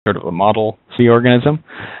as sort of a model sea organism.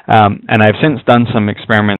 And I've since done some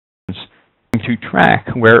experiments to track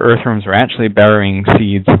where earthworms are actually burying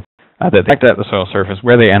seeds that they collect at the soil surface,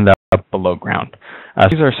 where they end up below ground.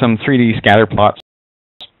 These are some 3D scatter plots.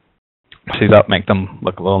 These up make them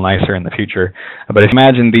look a little nicer in the future. But if you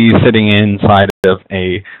imagine these sitting inside of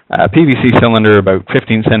a PVC cylinder about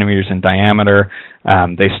 15 centimeters in diameter,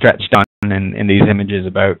 they stretch down in these images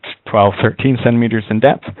about 12, 13 centimeters in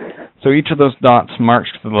depth. So each of those dots marks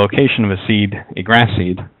the location of a seed, a grass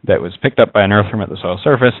seed, that was picked up by an earthworm at the soil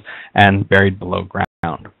surface and buried below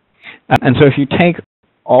ground. And so if you take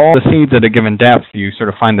all the seeds at a given depth, you sort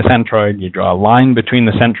of find the centroid, you draw a line between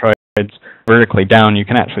the centroids vertically down, you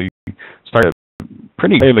can actually start to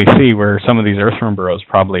pretty clearly see where some of these earthworm burrows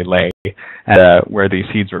probably lay, and where these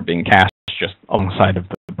seeds were being cast just alongside of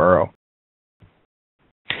the burrow.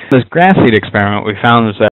 This grass seed experiment we found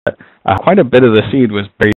was that quite a bit of the seed was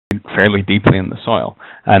buried fairly deeply in the soil.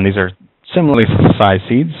 And these are similarly sized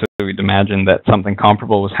seeds, so we'd imagine that something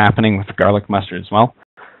comparable was happening with the garlic mustard as well.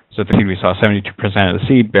 So the seed, we saw 72% of the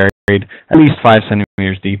seed buried at least 5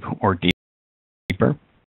 centimeters deep or deeper.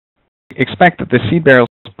 Expect that the seed burial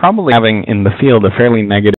is probably having in the field a fairly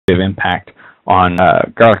negative impact on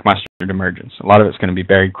garlic mustard emergence. A lot of it's going to be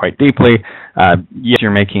buried quite deeply. Yes,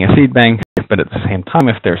 you're making a seed bank, but at the same time,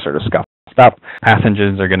 if they're sort of scuffed up,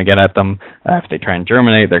 pathogens are going to get at them. If they try and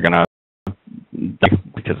germinate, they're going to die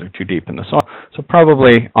because they're too deep in the soil. So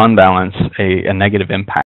probably, on balance, a negative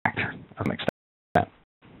impact to some extent.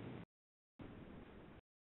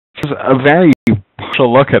 There's a very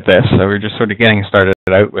initial look at this, so we're just sort of getting started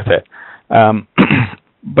out with it.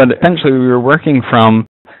 But essentially, we were working from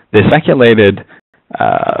the speculated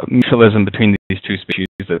mutualism between these two species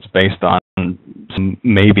that's based on some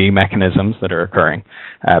maybe mechanisms that are occurring,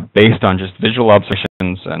 based on just visual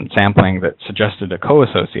observations and sampling that suggested a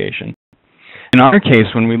co-association. In our case,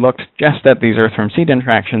 when we looked just at these earthworm seed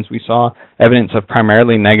interactions, we saw evidence of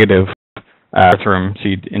primarily negative earthworm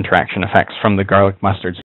seed interaction effects from the garlic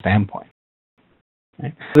mustard standpoint.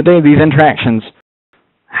 Okay. Today, these interactions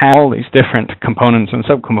have all these different components and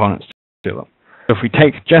subcomponents to them. So if we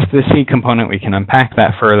take just the seed component, we can unpack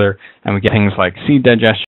that further, and we get things like seed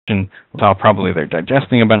digestion. So probably they're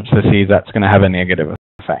digesting a bunch of the seeds. That's going to have a negative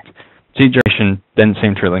effect. Seed duration didn't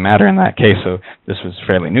seem to really matter in that case, so this was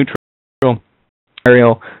fairly neutral.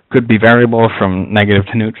 Variable could be variable from negative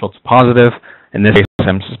to neutral to positive. In this case,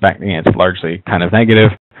 I'm suspecting it's largely kind of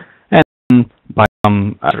negative. And by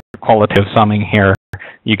some sort of qualitative summing here,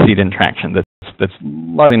 you can see the interaction that's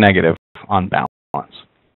largely negative on balance.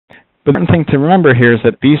 But the important thing to remember here is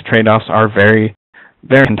that these trade-offs are very,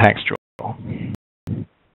 very contextual.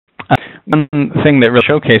 One thing that really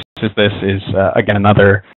showcases this is, again,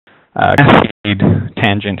 another cascade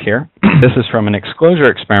tangent here. This is from an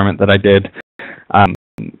exclosure experiment that I did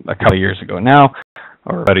a couple of years ago now,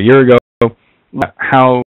 or about a year ago,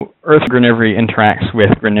 how earth granivory interacts with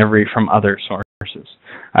granivory from other sources.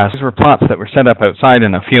 These were plots that were set up outside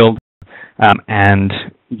in a field and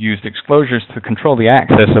used exclosures to control the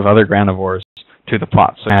access of other granivores to the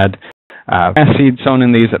plots. So we had grass seed sown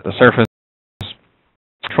in these at the surface,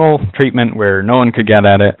 control treatment where no one could get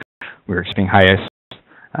at it. We were expecting highest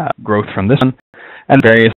growth from this one, and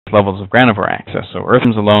various levels of granivore access. So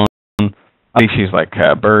earthworms alone, species like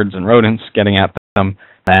birds and rodents getting at them,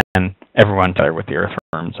 and everyone together with the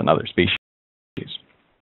earthworms and other species.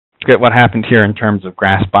 Look at what happened here in terms of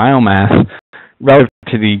grass biomass relative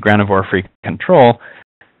to the granivore-free control.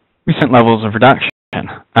 We sent levels of reduction.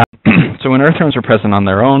 So when earthworms were present on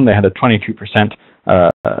their own, they had a 22%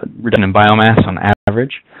 reduction in biomass on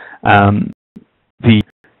average. The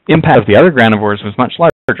impact of the other granivores was much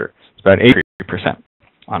larger. It's about 83%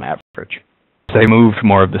 on average. So they moved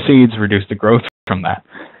more of the seeds, reduced the growth from that.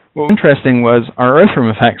 What was interesting was our earthworm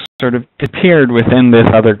effects sort of appeared within this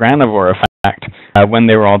other granivore effect when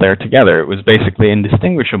they were all there together. It was basically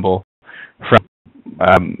indistinguishable from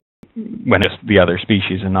when it's the other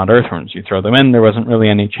species and not earthworms. You throw them in, there wasn't really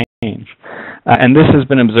any change. And this has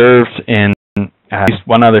been observed in at least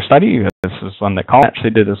one other study. This is one that Colin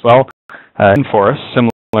actually did as well in forests,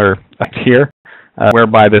 similar effect here,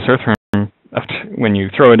 whereby this earthworm, when you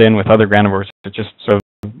throw it in with other granivores, it just sort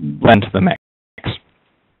of blends the mix.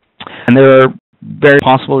 And there are very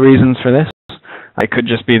possible reasons for this. It could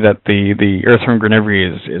just be that the earthworm granivory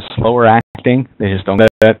is slower acting. They just don't get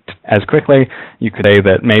it as quickly. You could say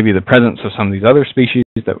that maybe the presence of some of these other species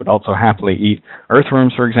that would also happily eat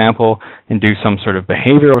earthworms, for example, and do some sort of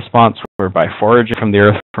behavioral response whereby foraging from the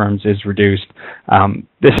earthworms is reduced.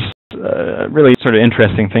 This is a really sort of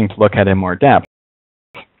interesting thing to look at in more depth.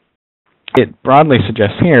 It broadly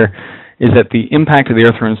suggests here is that the impact of the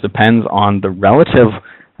earthworms depends on the relative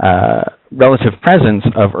presence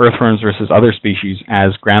of earthworms versus other species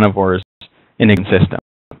as granivores in a system.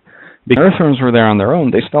 Because earthworms were there on their own,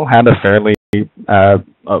 they still had a fairly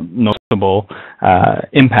noticeable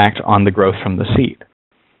impact on the growth from the seed.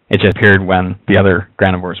 It just appeared when the other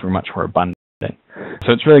granivores were much more abundant.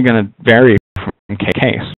 So it's really going to vary from case to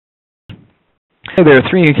case. There are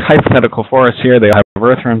three hypothetical forests here. They all have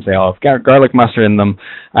earthworms, they all have garlic mustard in them,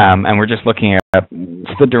 and we're just looking at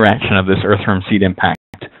the direction of this earthworm seed impact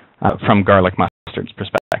from garlic mustard's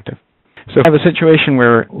perspective. So we have a situation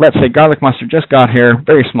where, let's say garlic mustard just got here,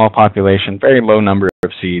 very small population, very low number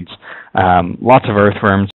of seeds, lots of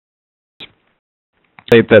earthworms.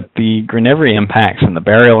 Say that the granivory impacts and the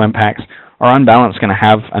burial impacts are on balance going to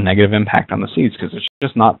have a negative impact on the seeds because there's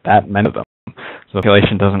just not that many of them. So the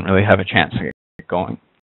population doesn't really have a chance to get going.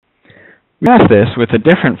 We test this with a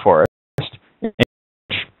different forest.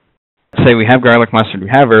 Say we have garlic mustard, we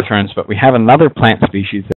have earthworms, but we have another plant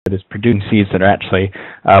species that is producing seeds that are actually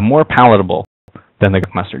more palatable than the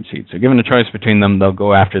garlic mustard seeds. So given a choice between them, they'll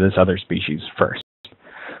go after this other species first.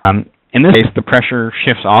 In this case, the pressure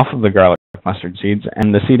shifts off of the garlic mustard seeds,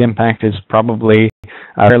 and the seed impact is probably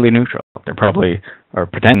fairly neutral. They're probably, or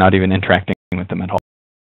pretend not even interacting with them at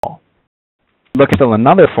all. Look at still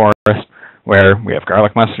another forest where we have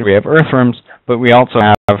garlic mustard, we have earthworms, but we also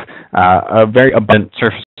have a very abundant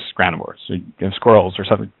surface granivores. So you have squirrels or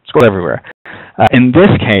something, squirrels everywhere. In this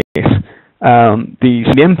case,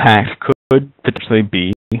 the impact could potentially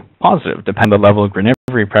be positive, depending on the level of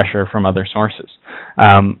granivory pressure from other sources.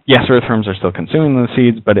 Yes, earthworms are still consuming the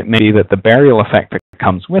seeds, but it may be that the burial effect that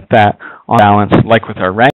comes with that, on balance, like with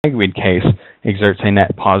our ragweed case, exerts a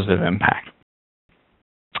net positive impact.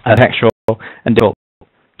 Textual and difficult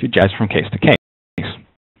to judge from case to case.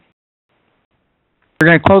 We're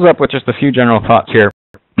going to close up with just a few general thoughts here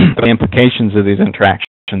about the implications of these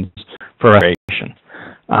interactions for restoration.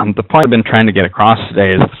 The point I've been trying to get across today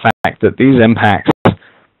is the fact that these impacts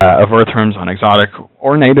of earthworms on exotic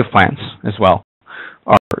or native plants as well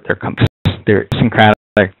they're complex, they're idiosyncratic,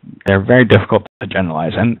 they're very difficult to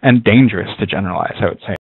generalize and dangerous to generalize, I would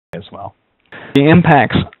say, as well. The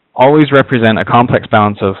impacts always represent a complex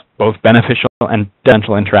balance of both beneficial and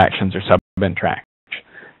detrimental interactions or sub-interactions,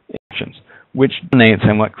 which dominates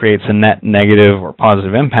and what creates a net negative or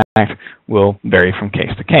positive impact will vary from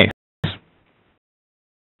case to case.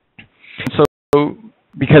 So,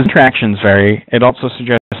 because interactions vary, it also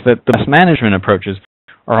suggests that the best management approaches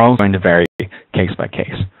are always going to vary case by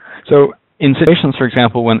case. So, in situations, for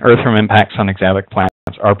example, when earthworm impacts on exotic plants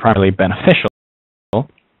are primarily beneficial,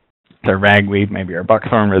 they're ragweed, maybe or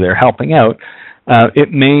buckthorn, or they're helping out, you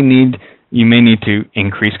may need to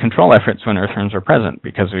increase control efforts when earthworms are present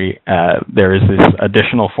because there is this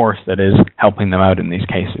additional force that is helping them out in these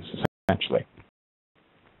cases, essentially.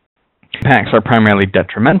 Impacts are primarily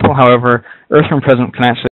detrimental, however, earthworm presence can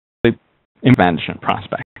actually improve management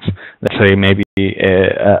prospects. Actually, maybe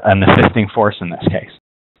an assisting force in this case.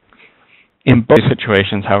 In both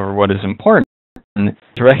situations, however, what is important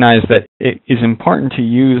to recognize that it is important to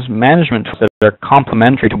use management tools that are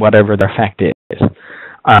complementary to whatever their effect is.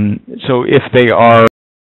 So if they are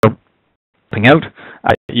helping out,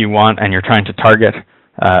 you want, and you're trying to target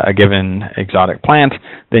a given exotic plant,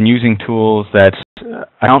 then using tools that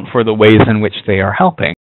account for the ways in which they are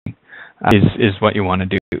helping is what you want to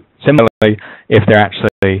do. Similarly, if they're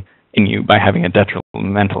actually in you by having a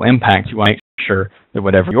detrimental impact, you want to make sure that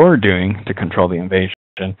whatever you're doing to control the invasion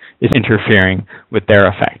is interfering with their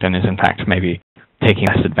effect and is in fact maybe taking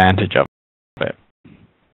less advantage of it.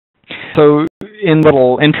 So in the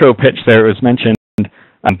little intro pitch there, it was mentioned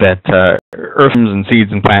that earthworms and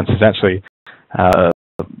seeds and plants is actually a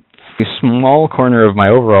small corner of my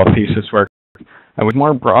overall thesis work. I was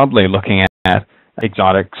more broadly looking at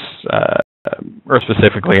exotics, Earth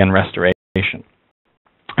specifically, and restoration.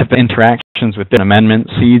 The interactions with different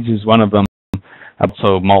amendments, seeds is one of them,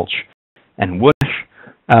 also mulch and wood,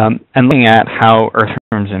 and looking at how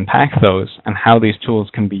earthworms impact those and how these tools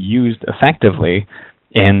can be used effectively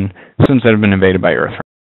in systems that have been invaded by earthworms.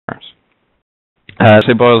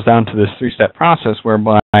 So it boils down to this three-step process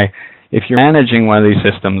whereby if you're managing one of these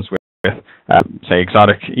systems with say,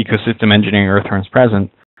 exotic ecosystem engineering earthworms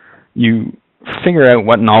present, you figure out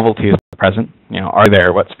what novelty is present, are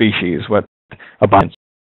there, what species, what abundance,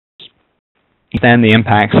 then the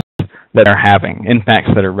impacts that are having, impacts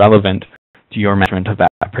that are relevant to your management of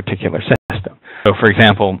that particular system. So for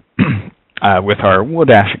example, with our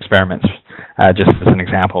wood ash experiments, just as an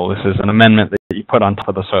example, this is an amendment that you put on top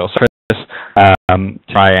of the soil surface to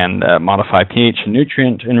try and modify pH and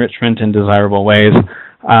nutrient enrichment in desirable ways.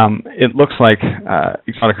 It looks like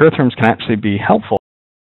exotic earthworms can actually be helpful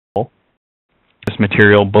this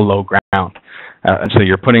material below ground. And so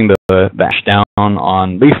you're putting the ash down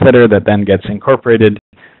on leaf litter that then gets incorporated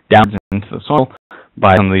down into the soil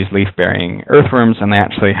by some of these leaf-bearing earthworms, and they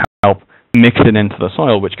actually help mix it into the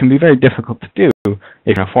soil, which can be very difficult to do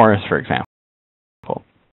in a forest, for example.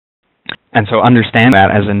 And so understand that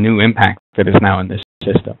as a new impact that is now in this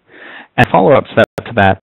system. And follow-up step to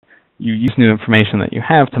that, you use new information that you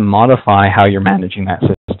have to modify how you're managing that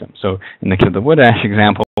system. So in the case of the wood ash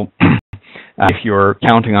example, if you're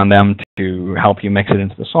counting on them to help you mix it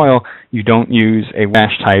into the soil, you don't use a wood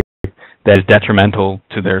ash type that is detrimental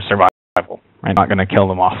to their survival. Right? Not going to kill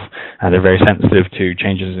them off. They're very sensitive to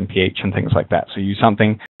changes in pH and things like that. So use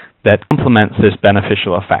something that complements this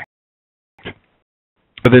beneficial effect.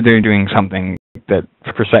 Whether they're doing something that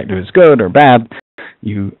for perspective is good or bad,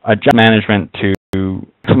 you adjust management to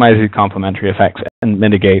maximize these complementary effects and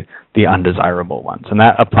mitigate the undesirable ones. And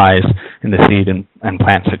that applies in the seed and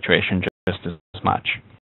plant situation just as much.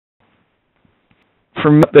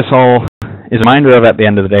 For me, what this all is a reminder of at the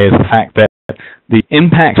end of the day is the fact that the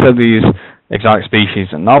impacts of these exotic species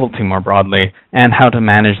and novelty more broadly and how to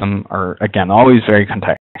manage them are, again, always very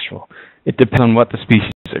contextual. It depends on what the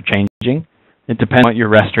species are changing. It depends on what your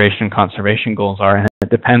restoration and conservation goals are, and it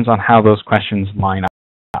depends on how those questions line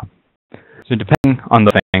up. So depending on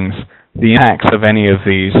the things, the impacts of any of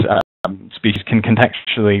these species can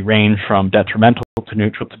contextually range from detrimental to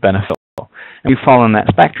neutral to beneficial. And we fall in that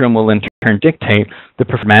spectrum will in turn dictate the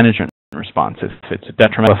preferred management response. If it's a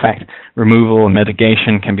detrimental effect, removal and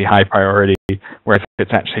mitigation can be high priority. where if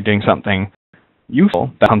it's actually doing something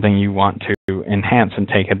useful, that's something you want to enhance and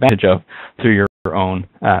take advantage of through your own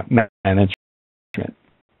management.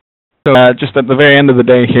 So just at the very end of the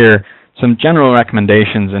day here, some general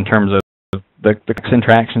recommendations in terms of the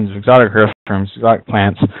interactions of exotic earthworms, exotic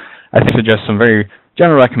plants. I think suggest some very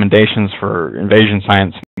general recommendations for invasion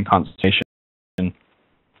science and conservation. The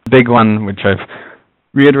big one, which I've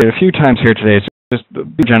reiterated a few times here today, is just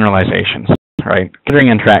the generalizations, right?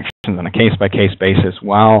 Considering interactions on a case-by-case basis,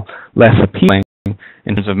 while less appealing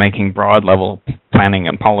in terms of making broad-level planning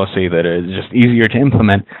and policy that is just easier to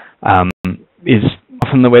implement, is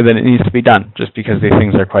often the way that it needs to be done, just because these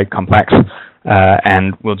things are quite complex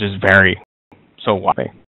and will just vary so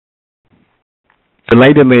widely.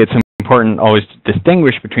 Relatedly, it's important always to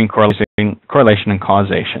distinguish between correlation and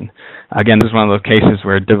causation. Again, this is one of those cases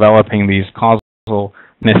where developing these causal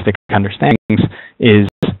mystic understandings is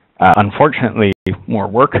unfortunately more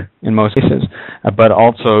work in most cases, but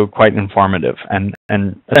also quite informative, and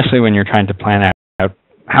especially when you're trying to plan out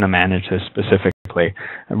how to manage this specifically.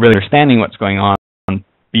 Really understanding what's going on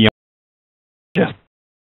beyond just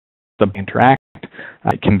the interact,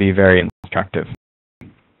 it can be very instructive. At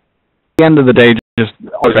the end of the day, just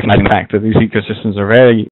always recognizing the fact that these ecosystems are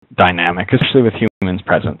very dynamic, especially with humans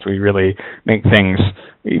present. We really make things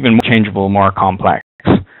even more changeable, more complex.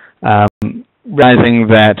 Realizing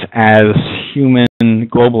that as human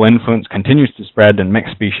global influence continues to spread and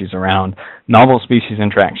mix species around, novel species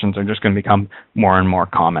interactions are just going to become more and more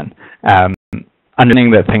common.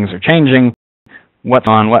 Understanding that things are changing, what's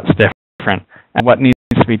on, what's different, and what needs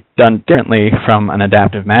to be done differently from an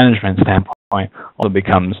adaptive management standpoint also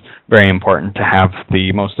becomes very important to have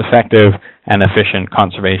the most effective and efficient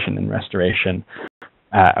conservation and restoration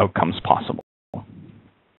outcomes possible.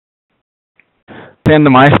 The end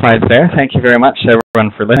of my slides there. Thank you very much to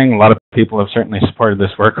everyone for listening. A lot of people have certainly supported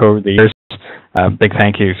this work over the years. Big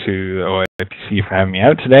thank you to OIPC for having me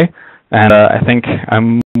out today. And I think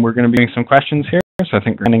we're going to be doing some questions here, so I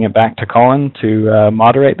think we're handing it back to Colin to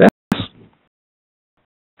moderate this.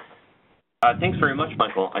 Thanks very much,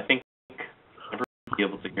 Michael. I think everyone will be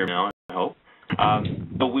able to hear now, I hope.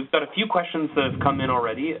 So we've got a few questions that have come in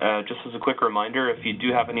already. Just as a quick reminder, if you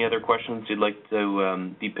do have any other questions you'd like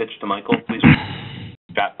to be pitched to Michael, please use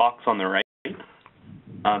the chat box on the right.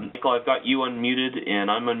 Michael, I've got you unmuted, and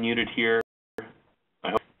I'm unmuted here.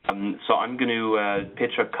 I hope. So I'm going to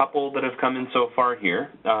pitch a couple that have come in so far here.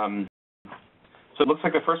 So it looks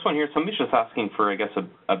like the first one here, somebody's just asking for, I guess,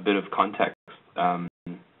 a bit of context.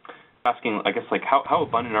 Asking, I guess, like how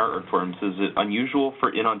abundant are earthworms? Is it unusual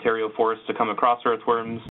in Ontario forests to come across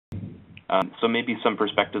earthworms? So maybe some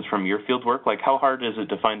perspectives from your field work, like how hard is it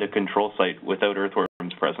to find a control site without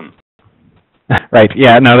earthworms present? Right.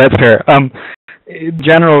 Yeah. No, that's fair.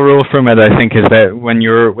 General rule from it, I think, is that when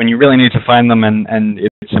you really need to find them, and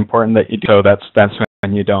it's important that you do so, that's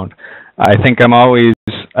when you don't. I think I'm always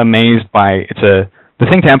amazed by the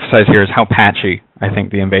thing to emphasize here is how patchy I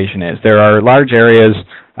think the invasion is. There are large areas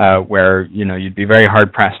where you'd be very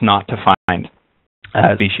hard pressed not to find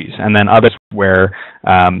species, and then others where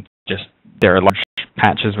just there are large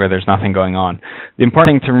patches where there's nothing going on. The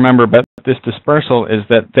important thing to remember about this dispersal is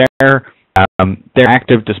that they're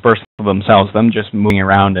active dispersal themselves, them just moving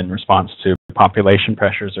around in response to population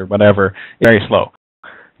pressures or whatever, is very slow.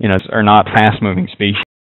 Are not fast-moving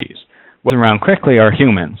species. What's around quickly are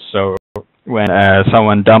humans. So when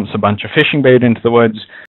someone dumps a bunch of fishing bait into the woods,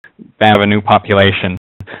 they have a new population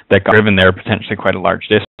that got driven there potentially quite a large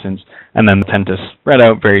distance, and then tend to spread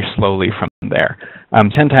out very slowly from there.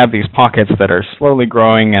 Tend to have these pockets that are slowly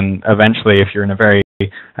growing, and eventually, if you're in a very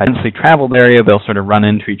densely traveled area, they'll sort of run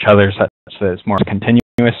into each other such that it's more continuous.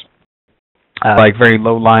 Like very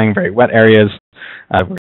low-lying, very wet areas,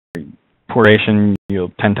 poor irrigation,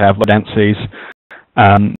 you'll tend to have low densities.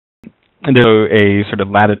 And there's a sort of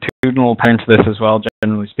latitudinal pattern to this as well.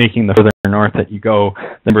 Generally speaking, the further north that you go,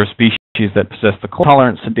 the number of species that possess the cold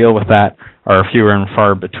tolerance to deal with that are fewer and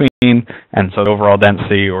far between, and so the overall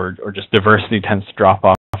density or just diversity tends to drop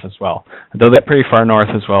off as well. Though they're pretty far north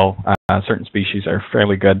as well, certain species are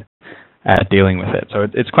fairly good at dealing with it. So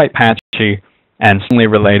it's quite patchy and strongly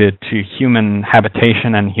related to human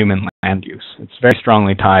habitation and human land use. It's very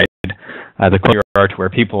strongly tied. The closer you are to where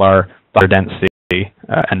people are, the higher density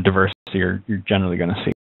and diversity you're generally going to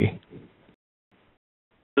see.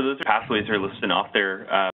 So those are pathways that are listed off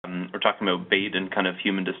there. We're talking about bait and kind of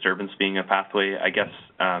human disturbance being a pathway. I guess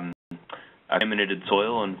contaminated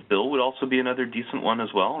soil and fill would also be another decent one as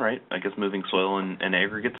well, right? I guess moving soil and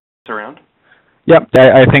aggregates around. Yep,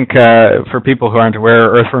 I think for people who aren't aware,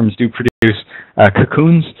 earthworms do produce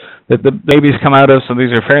cocoons that the babies come out of, so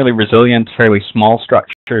these are fairly resilient, fairly small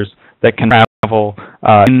structures that can travel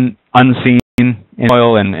unseen in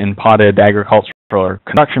soil and in potted agricultural or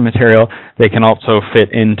construction material. They can also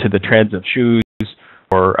fit into the treads of shoes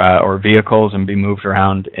or vehicles and be moved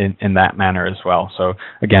around in that manner as well. So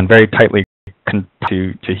again, very tightly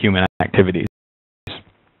to human activities. So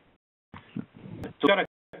we've got a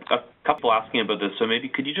couple asking about this, so maybe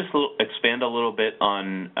could you just expand a little bit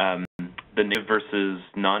on the native versus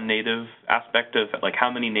non-native aspect of, like,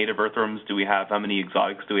 how many native earthworms do we have, how many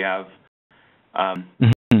exotics do we have?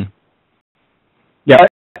 Yeah.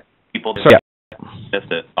 People just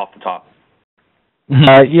missed it off the top.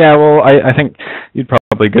 Yeah, well, I think you'd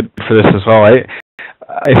probably good for this as well.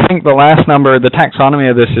 I think the last number, the taxonomy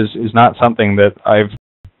of this is not something that I've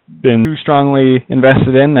been too strongly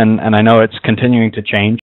invested in, and I know it's continuing to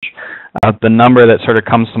change. The number that sort of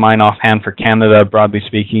comes to mind offhand for Canada, broadly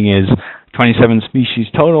speaking, is 27 species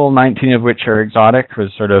total, 19 of which are exotic,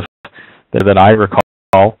 was sort of that I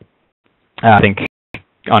recall. I think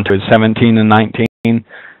onto 17 and 19,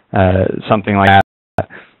 something like that.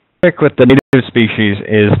 The trick with the native species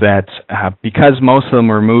is that because most of them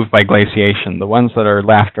were moved by glaciation, the ones that are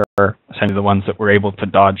left are essentially the ones that were able to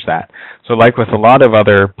dodge that. So like with a lot of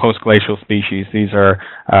other post-glacial species, these are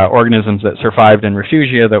organisms that survived in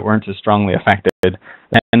refugia that weren't as strongly affected.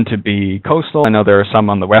 They tend to be coastal. I know there are some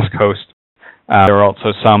on the west coast. There are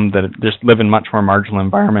also some that just live in much more marginal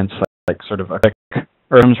environments, like sort of aquatic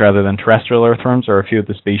earthworms rather than terrestrial earthworms, or a few of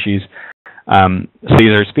the species. So these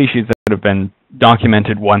are species that have been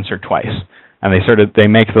documented once or twice, and they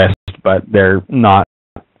make the list, but they're not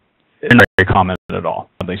very common at all,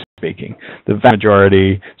 broadly speaking. The vast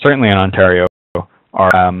majority, certainly in Ontario, are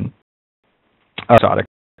exotic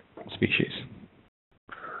species.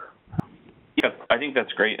 Yeah, I think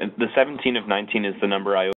that's great. And the 17 of 19 is the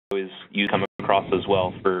number I always come across as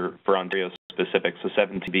well for Ontario specific. So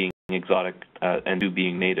 17 being exotic and 2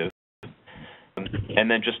 being native. And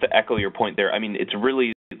then just to echo your point there, I mean, it's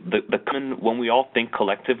really the common, when we all think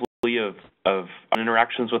collectively of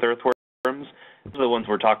interactions with earthworms, those are the ones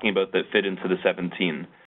we're talking about that fit into the 17.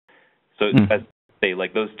 So as I say,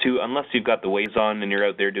 like those 2, unless you've got the waves on and you're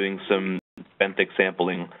out there doing some benthic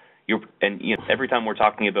sampling, every time we're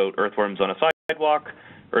talking about earthworms on a sidewalk,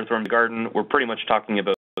 earthworm garden, we're pretty much talking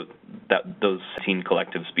about those 17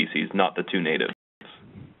 collective species, not the 2 natives.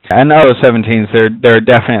 And out of 17s, there are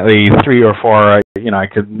definitely 3 or 4, I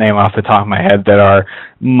could name off the top of my head that are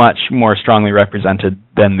much more strongly represented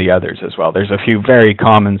than the others as well. There's a few very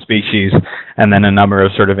common species, and then a number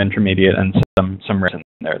of sort of intermediate and some rare in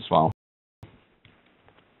there as well.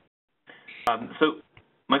 So,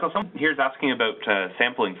 Michael, someone here is asking about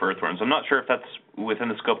sampling for earthworms. I'm not sure if that's within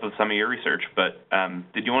the scope of some of your research, but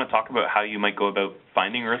did you want to talk about how you might go about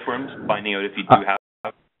finding earthworms, finding out if you do have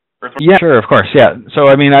earthworms? Yeah, sure, of course, yeah. So,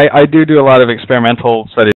 I mean, I do a lot of experimental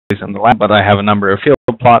studies in the lab, but I have a number of field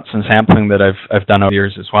plots and sampling that I've done over the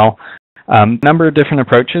years as well. A number of different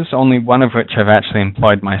approaches, only one of which I've actually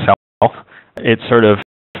employed myself. It's sort of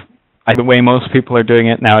the way most people are doing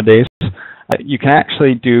it nowadays. You can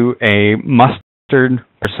actually do a mustard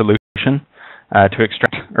solution to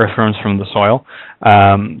extract earthworms from the soil.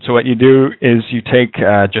 So what you do is you take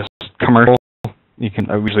just commercial, you can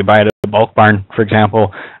usually buy it at a bulk barn, for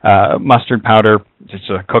example, mustard powder, it's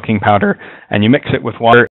a cooking powder, and you mix it with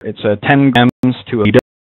water. It's 10 grams to a liter.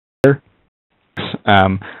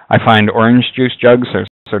 I find orange juice jugs, or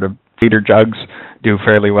sort of liter jugs, do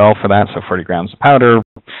fairly well for that, so 40 grams of powder,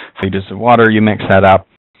 4 liters of water, you mix that up.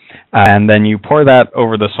 And then you pour that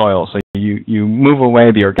over the soil. So you move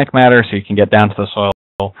away the organic matter so you can get down to the soil.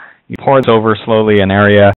 You pour it over slowly an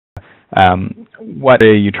area. What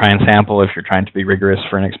you try and sample if you're trying to be rigorous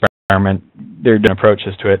for an experiment. There are different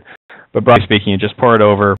approaches to it. But broadly speaking, you just pour it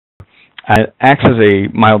over. It acts as a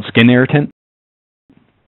mild skin irritant.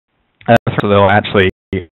 So they'll actually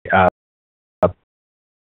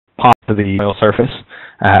pop to the soil surface,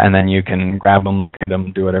 and then you can grab them, look at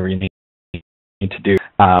them, do whatever you need to do.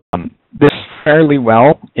 This fairly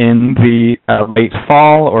well in the late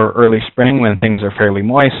fall or early spring when things are fairly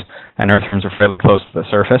moist and earthworms are fairly close to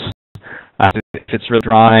the surface. If it's really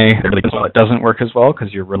dry, it doesn't work as well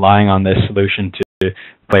because you're relying on this solution to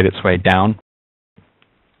plate its way down.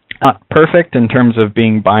 Not perfect in terms of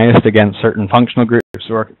being biased against certain functional groups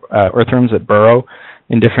or earthworms that burrow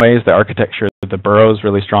in different ways. The architecture of the burrows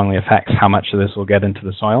really strongly affects how much of this will get into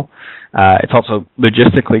the soil. It's also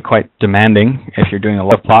logistically quite demanding if you're doing a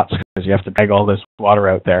lot of plots because you have to drag all this water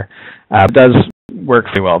out there. It does work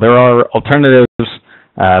pretty well. There are alternatives.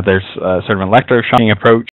 There's sort of an electroshocking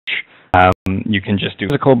approach. You can just do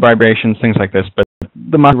physical vibrations, things like this, but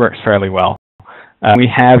the mud works fairly well. We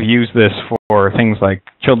have used this for things like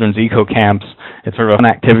children's eco camps it's sort of an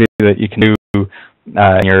activity that you can do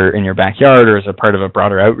in your backyard or as a part of a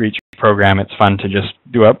broader outreach program. It's fun to just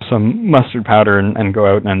do up some mustard powder and go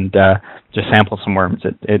out and just sample some worms.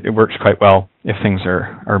 It works quite well if things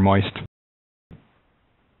are moist.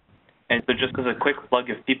 And so just as a quick plug,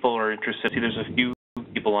 if people are interested, see there's a few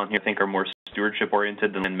people on here I think are more stewardship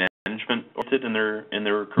oriented than management oriented in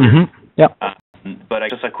their career. Mm-hmm. Yep. But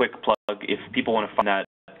just a quick plug, if people want to find that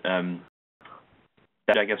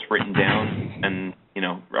I guess written down and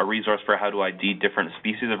a resource for how to ID different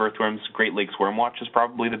species of earthworms, Great Lakes Worm Watch is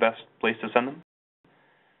probably the best place to send them.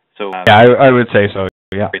 So yeah, I would say so.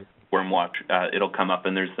 Yeah. Great Lakes Worm Watch, it'll come up,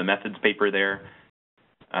 and there's the methods paper there.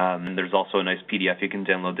 And there's also a nice PDF you can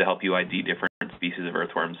download to help you ID different species of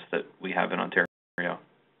earthworms that we have in Ontario.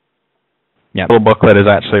 Yeah, the little booklet is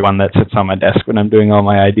actually one that sits on my desk when I'm doing all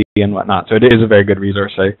my ID and whatnot. So it is a very good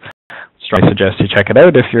resource. I strongly suggest you check it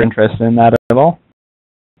out if you're interested in that at all.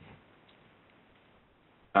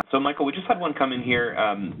 So Michael, we just had one come in here.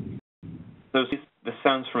 So this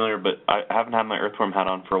sounds familiar, but I haven't had my earthworm hat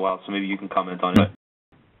on for a while, so maybe you can comment on it.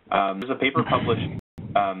 There's a paper published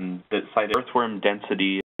that cited earthworm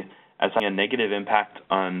density as having a negative impact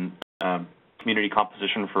on community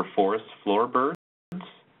composition for forest floor birds.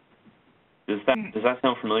 Does that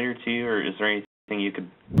sound familiar to you, or is there anything you could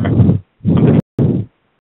recommend?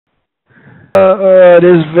 It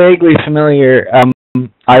is vaguely familiar.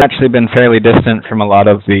 I've actually been fairly distant from a lot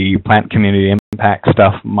of the plant community impact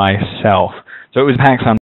stuff myself. So it was impacts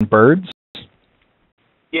on birds?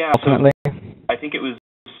 Yeah, ultimately? So I think it was,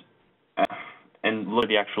 and look at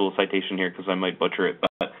the actual citation here because I might butcher it,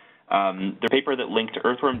 but the paper that linked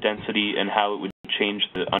earthworm density and how it would change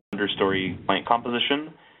the understory plant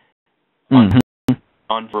composition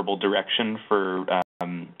on verbal direction for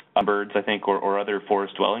birds, I think, or other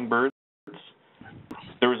forest-dwelling birds.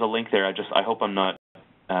 There was a link there. I hope I'm not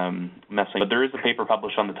messing. But there is a paper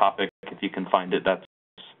published on the topic. If you can find it, that's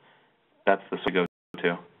the to go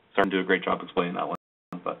to. So I'm doing a great job explaining that one.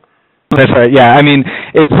 But that's right. Yeah, I mean,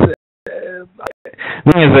 it's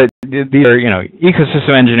the thing is that these are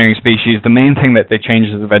ecosystem engineering species. The main thing that they change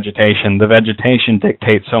is the vegetation. The vegetation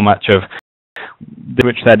dictates so much of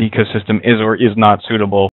which that ecosystem is or is not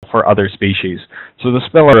suitable for other species. So the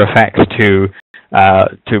spillover effects to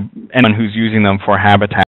anyone who's using them for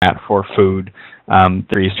habitat, for food,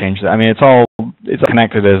 these changes. I mean, it's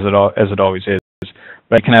connected as it always is,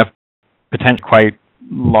 but it can have potentially quite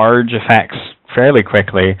large effects fairly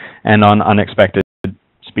quickly and on unexpected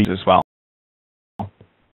species as well.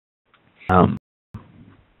 I'll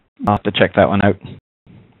have to check that one out.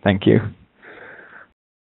 Thank you.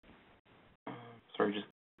 Sorry, just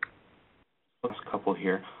last couple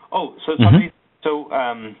here. Oh, so somebody, so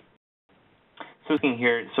looking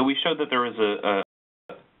here, so we showed that there was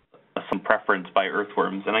some preference by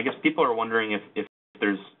earthworms, and I guess people are wondering if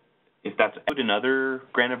that's out in other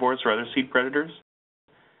granivores or other seed predators.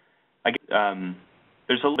 I guess,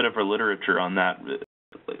 there's a little bit of a literature on that,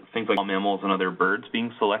 things like mammals and other birds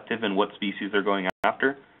being selective and what species they're going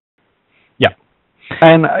after. Yeah,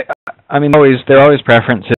 and I mean, there are always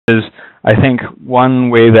preferences. I think one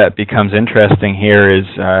way that becomes interesting here is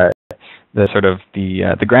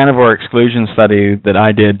the granivore exclusion study that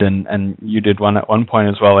I did, and you did one at one point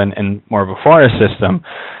as well in more of a forest system.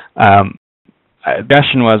 The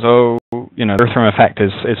question was, the earthworm effect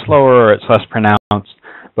is slower or it's less pronounced.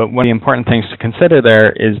 But one of the important things to consider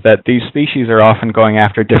there is that these species are often going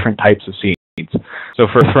after different types of seeds. So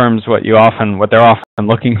for earthworms, what they're often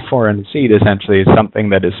looking for in the seed essentially is something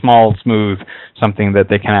that is small, smooth, something that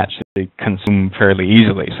they can actually consume fairly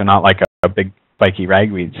easily. So not like a big spiky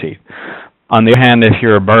ragweed seed. On the other hand, if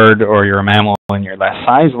you're a bird or you're a mammal and you're less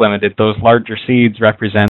size limited, those larger seeds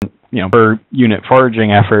represent, per unit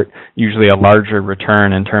foraging effort, usually a larger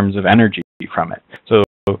return in terms of energy from it. So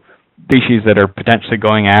species that are potentially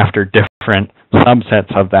going after different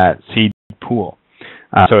subsets of that seed pool.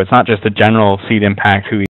 So it's not just a general seed impact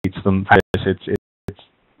who eats them. It's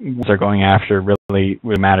what they're going after really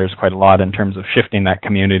matters quite a lot in terms of shifting that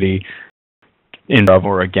community in of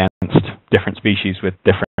or against different species with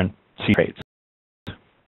different seed traits.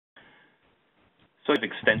 So an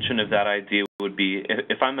extension of that idea would be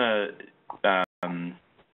if I'm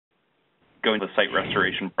going to the site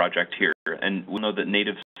restoration project here, and we know that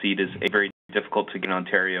native seed is very difficult to get in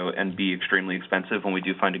Ontario and be extremely expensive when we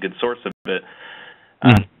do find a good source of it.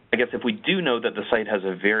 I guess if we do know that the site has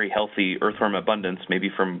a very healthy earthworm abundance, maybe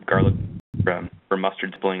from garlic or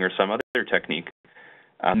mustard tippling or some other technique,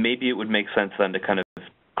 maybe it would make sense then to kind of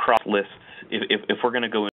cross lists. If we're going to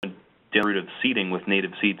go down the route of seeding with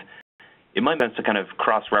native seeds, it might make sense to kind of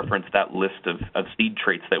cross-reference that list of seed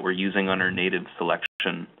traits that we're using on our native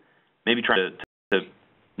selection. Maybe try to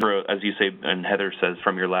as you say, and Heather says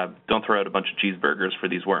from your lab, don't throw out a bunch of cheeseburgers for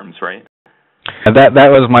these worms, right? That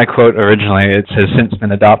was my quote originally. It has since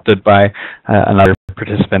been adopted by another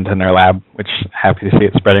participant in their lab, which happy to see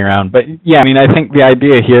it spreading around. But yeah, I mean, I think the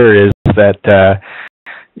idea here is that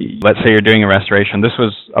let's say you're doing a restoration. This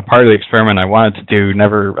was a part of the experiment I wanted to do.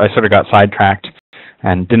 I sort of got sidetracked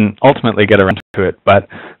and didn't ultimately get around to it. But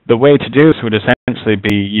the way to do this would essentially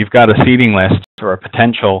be you've got a seeding list or a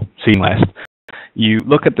potential seeding list. You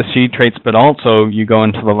look at the seed traits, but also you go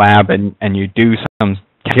into the lab and you do some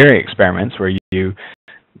criteria experiments where you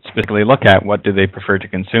specifically look at what do they prefer to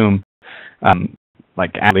consume,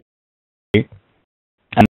 like and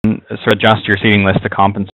sort of adjust your seeding list to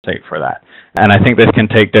compensate for that. And I think this can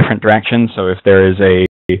take different directions. So if there is a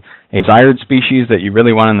desired species that you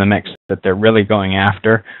really want in the mix that they're really going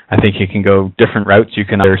after, I think you can go different routes. You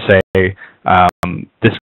can either say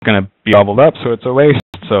this is going to be gobbled up, so it's a waste,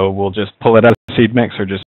 so we'll just pull it out of the seed mix, or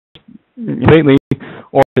just completely.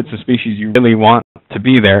 Or if it's a species you really want to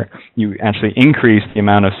be there, you actually increase the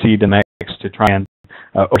amount of seed in the mix to try and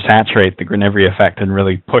or saturate the granivory effect and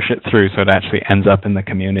really push it through so it actually ends up in the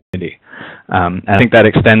community. And I think that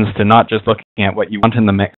extends to not just looking at what you want in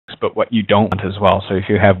the mix, but what you don't want as well. So if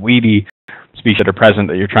you have weedy species that are present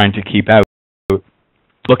that you're trying to keep out,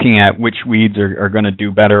 looking at which weeds are going to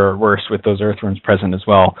do better or worse with those earthworms present as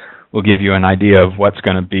well will give you an idea of what's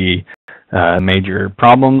going to be major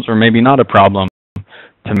problems or maybe not a problem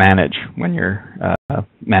to manage when you're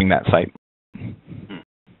managing that site.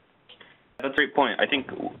 That's a great point. I think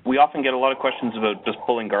we often get a lot of questions about just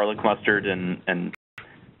pulling garlic mustard and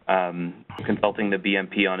consulting the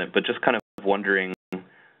BMP on it, but just kind of wondering,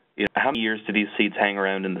 how many years do these seeds hang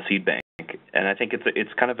around in the seed bank? And I think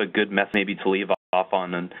it's kind of a good method maybe to leave off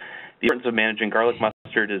on. And the importance of managing garlic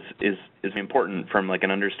mustard is important from like an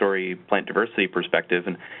understory plant diversity perspective.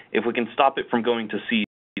 And if we can stop it from going to seed,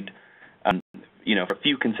 for a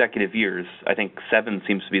few consecutive years, I think 7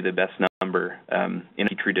 seems to be the best number in a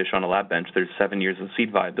petri dish on a lab bench. There's 7 years of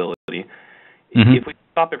seed viability. Mm-hmm. If we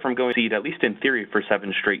stop it from going to seed, at least in theory, for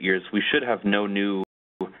 7 straight years, we should have no new,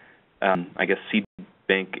 seed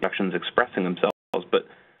bank infections expressing themselves. But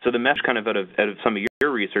so the message kind of out of some of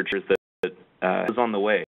your researchers that is on the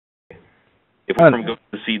way. If we're from going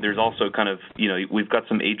to seed, there's also kind of, we've got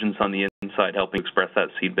some agents on the inside helping express that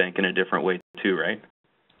seed bank in a different way too, right?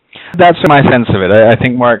 That's my sense of it. I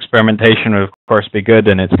think more experimentation would, of course, be good,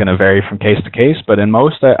 and it's going to vary from case to case. But in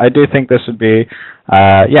most, I do think this would be,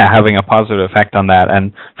 having a positive effect on that,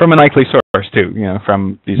 and from a likely source too.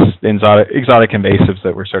 From these exotic invasives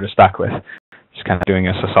that we're sort of stuck with. Just kind of doing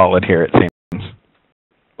us a solid here, it seems.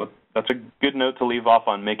 Well, that's a good note to leave off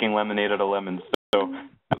on, making lemonade out of lemons. So,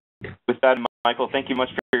 with that, Michael, thank you much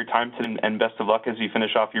for your time today, and best of luck as you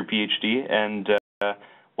finish off your PhD. And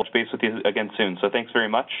we'll space with you again soon. So thanks very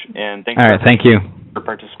much, and thank you for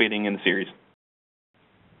participating in the series.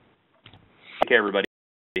 Take care, everybody.